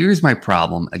see, here's my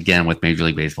problem again with Major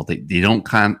League Baseball. They don't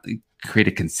create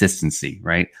a consistency,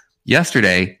 right?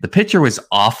 Yesterday, the pitcher was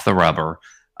off the rubber.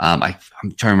 I'm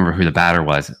trying to remember who the batter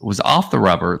was. It was off the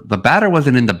rubber. The batter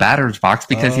wasn't in the batter's box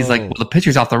because he's like, well, the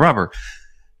pitcher's off the rubber.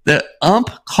 The ump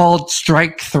called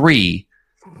strike 3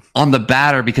 on the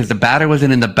batter because the batter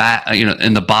wasn't in the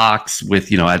in the box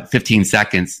with at 15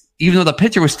 seconds, even though the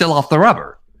pitcher was still off the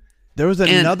rubber. There was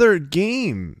another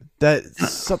game that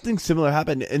something similar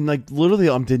happened, and like literally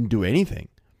the ump didn't do anything.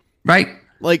 Right.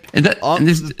 Like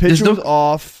the pitcher was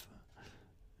off.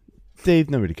 Dave,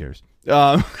 nobody cares.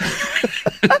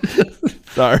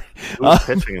 Sorry. Who was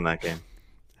pitching in that game?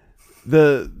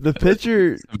 The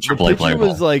pitcher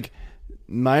was like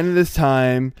 9 of this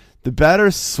time. The batter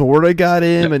sort of got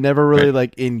in, but never really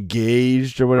like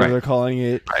engaged or whatever they're calling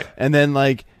it. Right. And then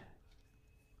like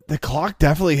the clock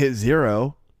definitely hit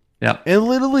 0. Yeah. And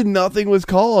literally nothing was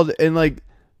called. And like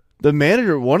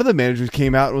one of the managers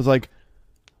came out and was like,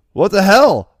 "What the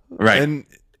hell?" Right.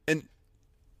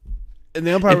 And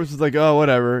the umpire was just like, "Oh,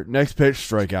 whatever. Next pitch,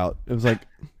 strikeout." It was like,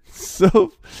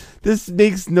 so this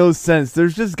makes no sense.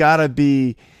 There's just gotta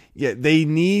be, they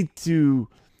needed to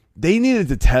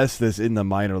test this in the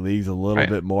minor leagues a little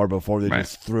bit more before they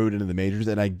just threw it into the majors.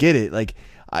 And I get it.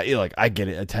 I get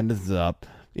it. Attendance is up.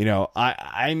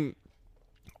 I'm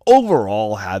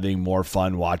overall having more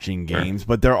fun watching games,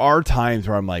 but there are times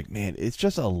where I'm like, man, it's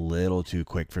just a little too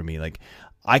quick for me. Like,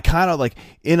 I kind of like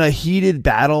in a heated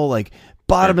battle, like.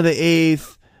 Bottom of the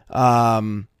 8th,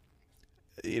 bottom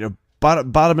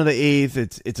of the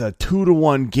 8th. It's a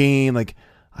 2-1 game. Like,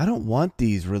 I don't want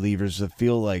these relievers to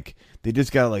feel like they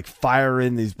just gotta like fire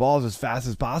in these balls as fast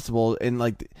as possible. And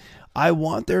like, I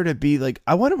want there to be like,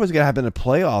 I wonder what's gonna happen in the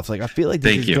playoffs. Like, I feel like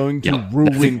this is going to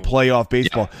ruin playoff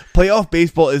baseball. Yeah. Playoff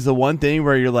baseball is the one thing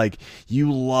where you're like,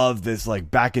 you love this like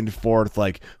back and forth,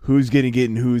 like who's gonna get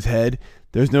in whose head.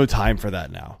 There's no time for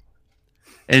that now.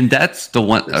 And that's the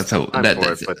one. But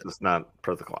it's not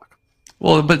per the clock.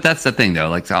 Well, but that's the thing, though.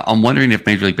 Like, so I'm wondering if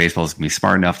Major League Baseball is going to be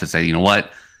smart enough to say, you know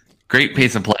what, great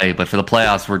pace of play, but for the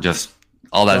playoffs, we're just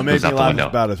all that goes out the window.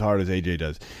 About as hard as AJ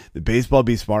does. The baseball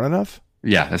be smart enough?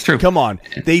 Yeah, that's true. Come on,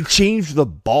 they change the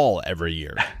ball every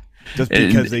year just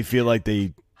because they feel like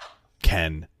they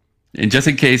can. And just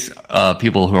in case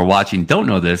people who are watching don't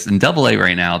know this, in AA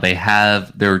right now,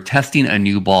 they're testing a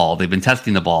new ball. They've been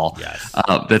testing the ball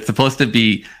that's supposed to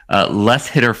be less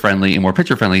hitter friendly and more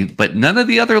pitcher friendly, but none of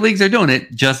the other leagues are doing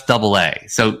it, just AA.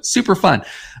 So super fun.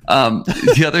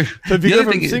 The other, so if you the go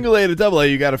other from thing single A to double A,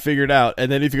 you got to figure it out,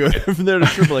 and then if you go from there to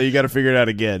triple A, you got to figure it out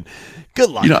again. Good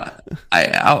luck. You know,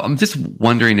 I'm just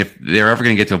wondering if they're ever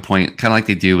going to get to a point, kind of like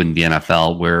they do in the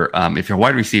NFL, where if your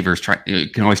wide receivers you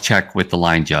can always check with the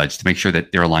line judge to make sure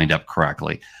that they're lined up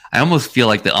correctly. I almost feel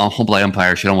like the home plate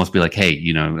umpire should almost be like, hey,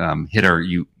 hitter,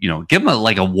 you give them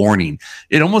a warning.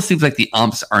 It almost seems like the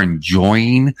umps are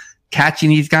enjoying catching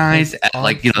these guys.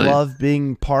 Love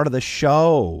being part of the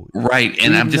show, right?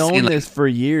 And We've I'm just known this for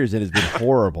years, and it's been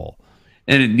horrible.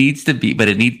 And it needs to be, but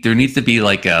there needs to be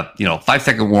like a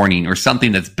 5-second warning or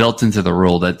something that's built into the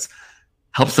rule that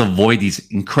helps avoid these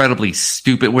incredibly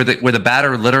stupid where the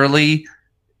batter literally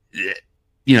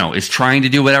is trying to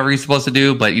do whatever he's supposed to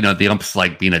do, but the ump's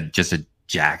like being just a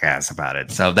jackass about it.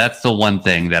 So that's the one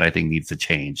thing that I think needs to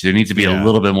change. There needs to be a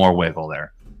little bit more wiggle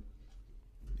there.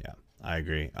 Yeah, I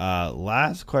agree.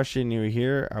 Last question you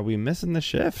here: are we missing the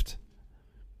shift?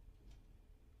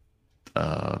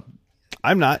 I'm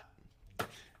not.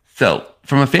 So,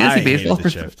 from a fantasy baseball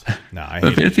perspective, no, I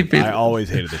hated it. I always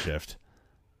hated the shift.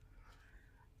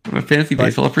 From a fantasy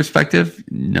baseball perspective,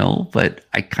 no, but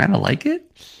I kind of like it.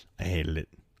 I hated it.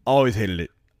 Always hated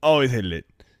it. Always hated it.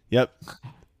 Yep.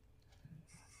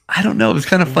 I don't know. It was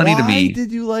kind of funny to me. Why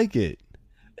did you like it?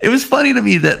 It was funny to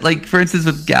me that, like, for instance,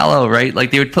 with Gallo, right? Like,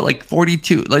 they would put like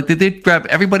 42, like they'd grab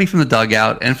everybody from the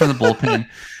dugout and from the bullpen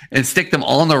and stick them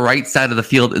all on the right side of the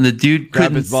field, and the dude grab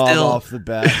couldn't his ball still off the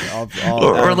back,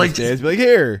 or like just be like,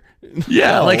 here.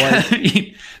 Yeah, no, I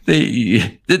mean,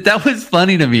 that was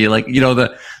funny to me. Like,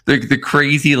 the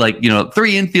crazy, like, 3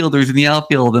 infielders in the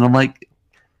outfield, and I'm like,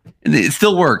 and it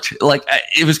still worked. Like,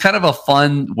 it was kind of a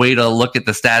fun way to look at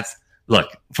the stats. Look,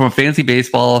 from a fantasy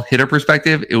baseball hitter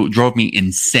perspective, it drove me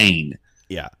insane.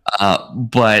 Yeah.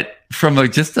 But from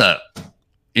just a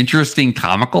interesting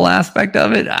comical aspect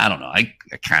of it, I don't know. I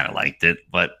kind of liked it,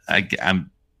 but I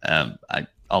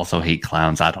also hate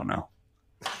clowns. I don't know.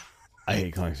 I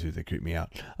hate clowns too. They creep me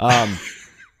out.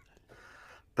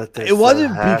 But it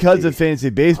wasn't because of fantasy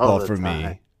baseball for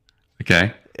me.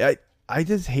 Okay. I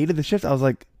just hated the shift. I was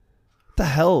like, what the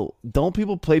hell? Don't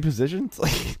people play positions?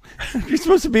 Like, you're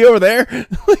supposed to be over there.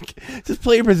 Like, just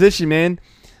play your position, man.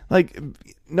 Like,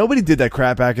 nobody did that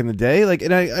crap back in the day. Like,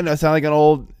 and I know I sound like an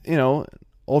old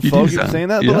fogey for saying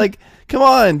that, but like, come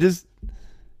on, just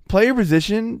play your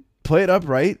position, play it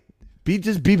upright, be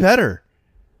better.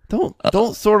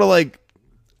 Don't sort of like,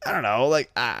 I don't know,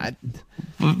 like.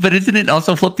 But isn't it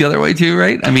also flipped the other way too,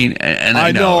 right? I mean, and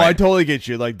I know, right? I totally get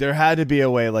you. Like, there had to be a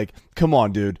way. Like, come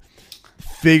on, dude,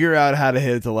 figure out how to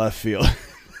hit it to left field.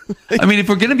 I mean, if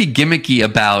we're gonna be gimmicky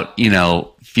about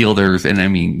fielders, and I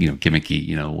mean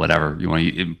gimmicky, whatever you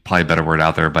want, probably a better word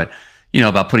out there, but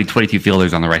about putting 22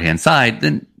 fielders on the right hand side,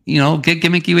 then get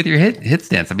gimmicky with your hit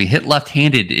stance. I mean, hit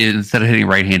left-handed instead of hitting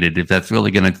right-handed if that's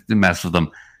really gonna mess with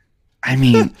them. I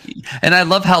mean, and I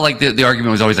love how like the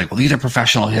argument was always like, well, these are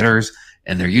professional hitters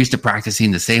and they're used to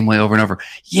practicing the same way over and over.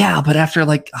 Yeah, but after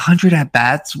like 100 at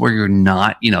bats where you're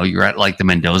not, you're at like the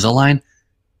Mendoza line,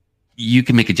 you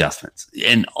can make adjustments.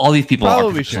 And all these people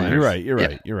probably should. You're right. You're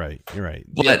right.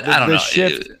 But I don't know.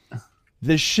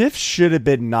 The shift should have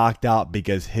been knocked out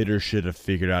because hitters should have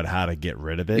figured out how to get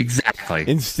rid of it. Exactly.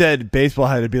 Instead, baseball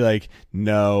had to be like,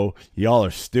 no, y'all are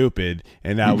stupid,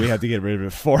 and now we have to get rid of it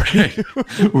for you.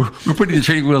 We're putting the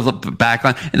training wheels back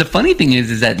on. And the funny thing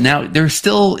is that now they're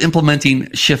still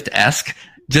implementing shift-esque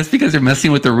just because they're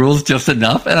messing with the rules just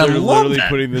enough. And they're literally that.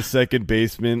 Putting the second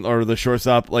baseman or the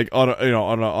shortstop like on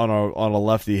a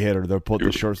lefty hitter. They'll put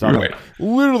the shortstop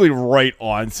literally right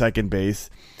on second base.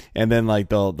 And then like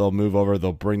they'll move over,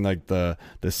 they'll bring like the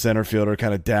center fielder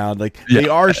kind of down. Like they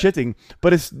are shifting,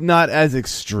 but it's not as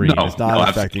extreme. It's not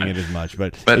affecting it as much.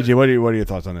 But AJ, what are your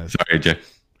thoughts on this? Sorry, AJ.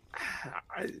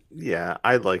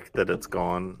 I like that it's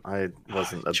gone. I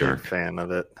wasn't a big fan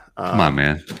of it. Come on,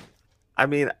 man. I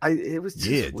mean, it was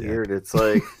just weird. Dude. It's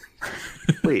like,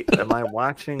 wait, am I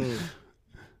watching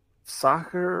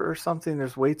soccer or something?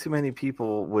 There's way too many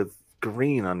people with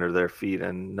green under their feet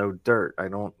and no dirt. I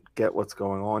don't get what's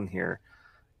going on here.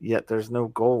 Yet there's no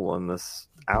goal in this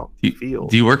outfield.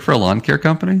 Do you work for a lawn care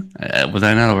company? Was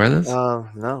I not aware of this?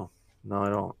 No, I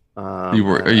don't. Are you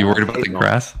worried about the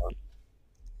grass?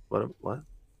 What?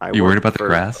 You worried about the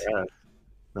grass?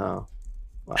 No,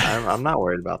 I'm not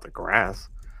worried about the grass.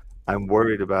 I'm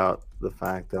worried about the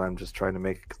fact that I'm just trying to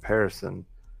make a comparison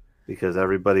because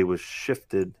everybody was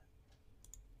shifted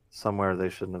somewhere they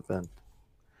shouldn't have been.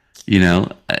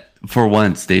 For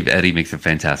once, Dave Eddy makes a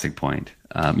fantastic point.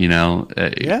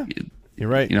 Yeah, you're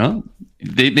right. And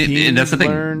that's the thing.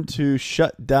 Learned to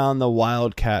shut down the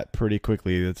Wildcat pretty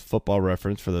quickly. That's a football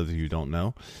reference for those of you who don't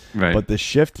know. Right. But the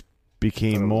shift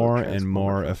became more and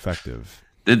more effective.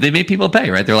 They made people pay,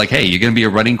 right? They're like, hey, you're going to be a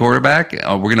running quarterback?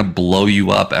 We're going to blow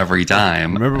you up every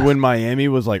time. Remember when Miami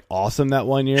was like awesome that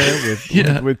one year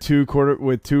with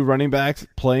two running backs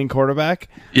playing quarterback?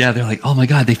 Yeah, they're like, oh my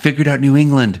God, they figured out New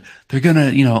England. They're going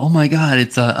to, oh my God,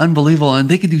 it's unbelievable. And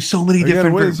they can do so many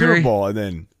different win Super Bowl. And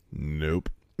then, nope.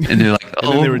 And they're like,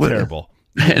 they were terrible.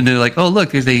 And they're like, oh,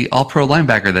 look, there's a all-pro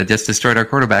linebacker that just destroyed our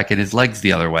quarterback and his legs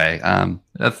the other way.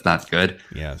 That's not good.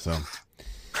 Yeah, so...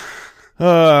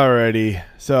 Alrighty,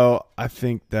 so I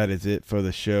think that is it for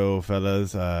the show,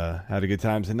 fellas. Had a good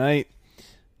time tonight,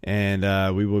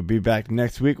 and we will be back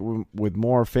next week with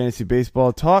more fantasy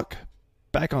baseball talk.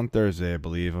 Back on Thursday, I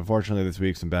believe. Unfortunately, this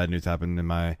week some bad news happened in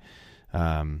my,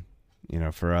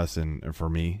 for us and for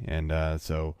me, and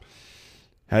so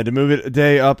had to move it a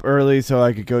day up early so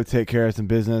I could go take care of some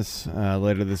business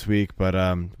later this week. But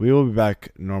we will be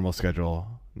back normal schedule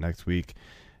next week.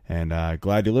 And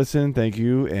glad you listened. Thank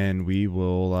you. And we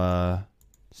will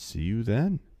see you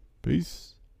then.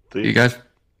 Peace. See you guys.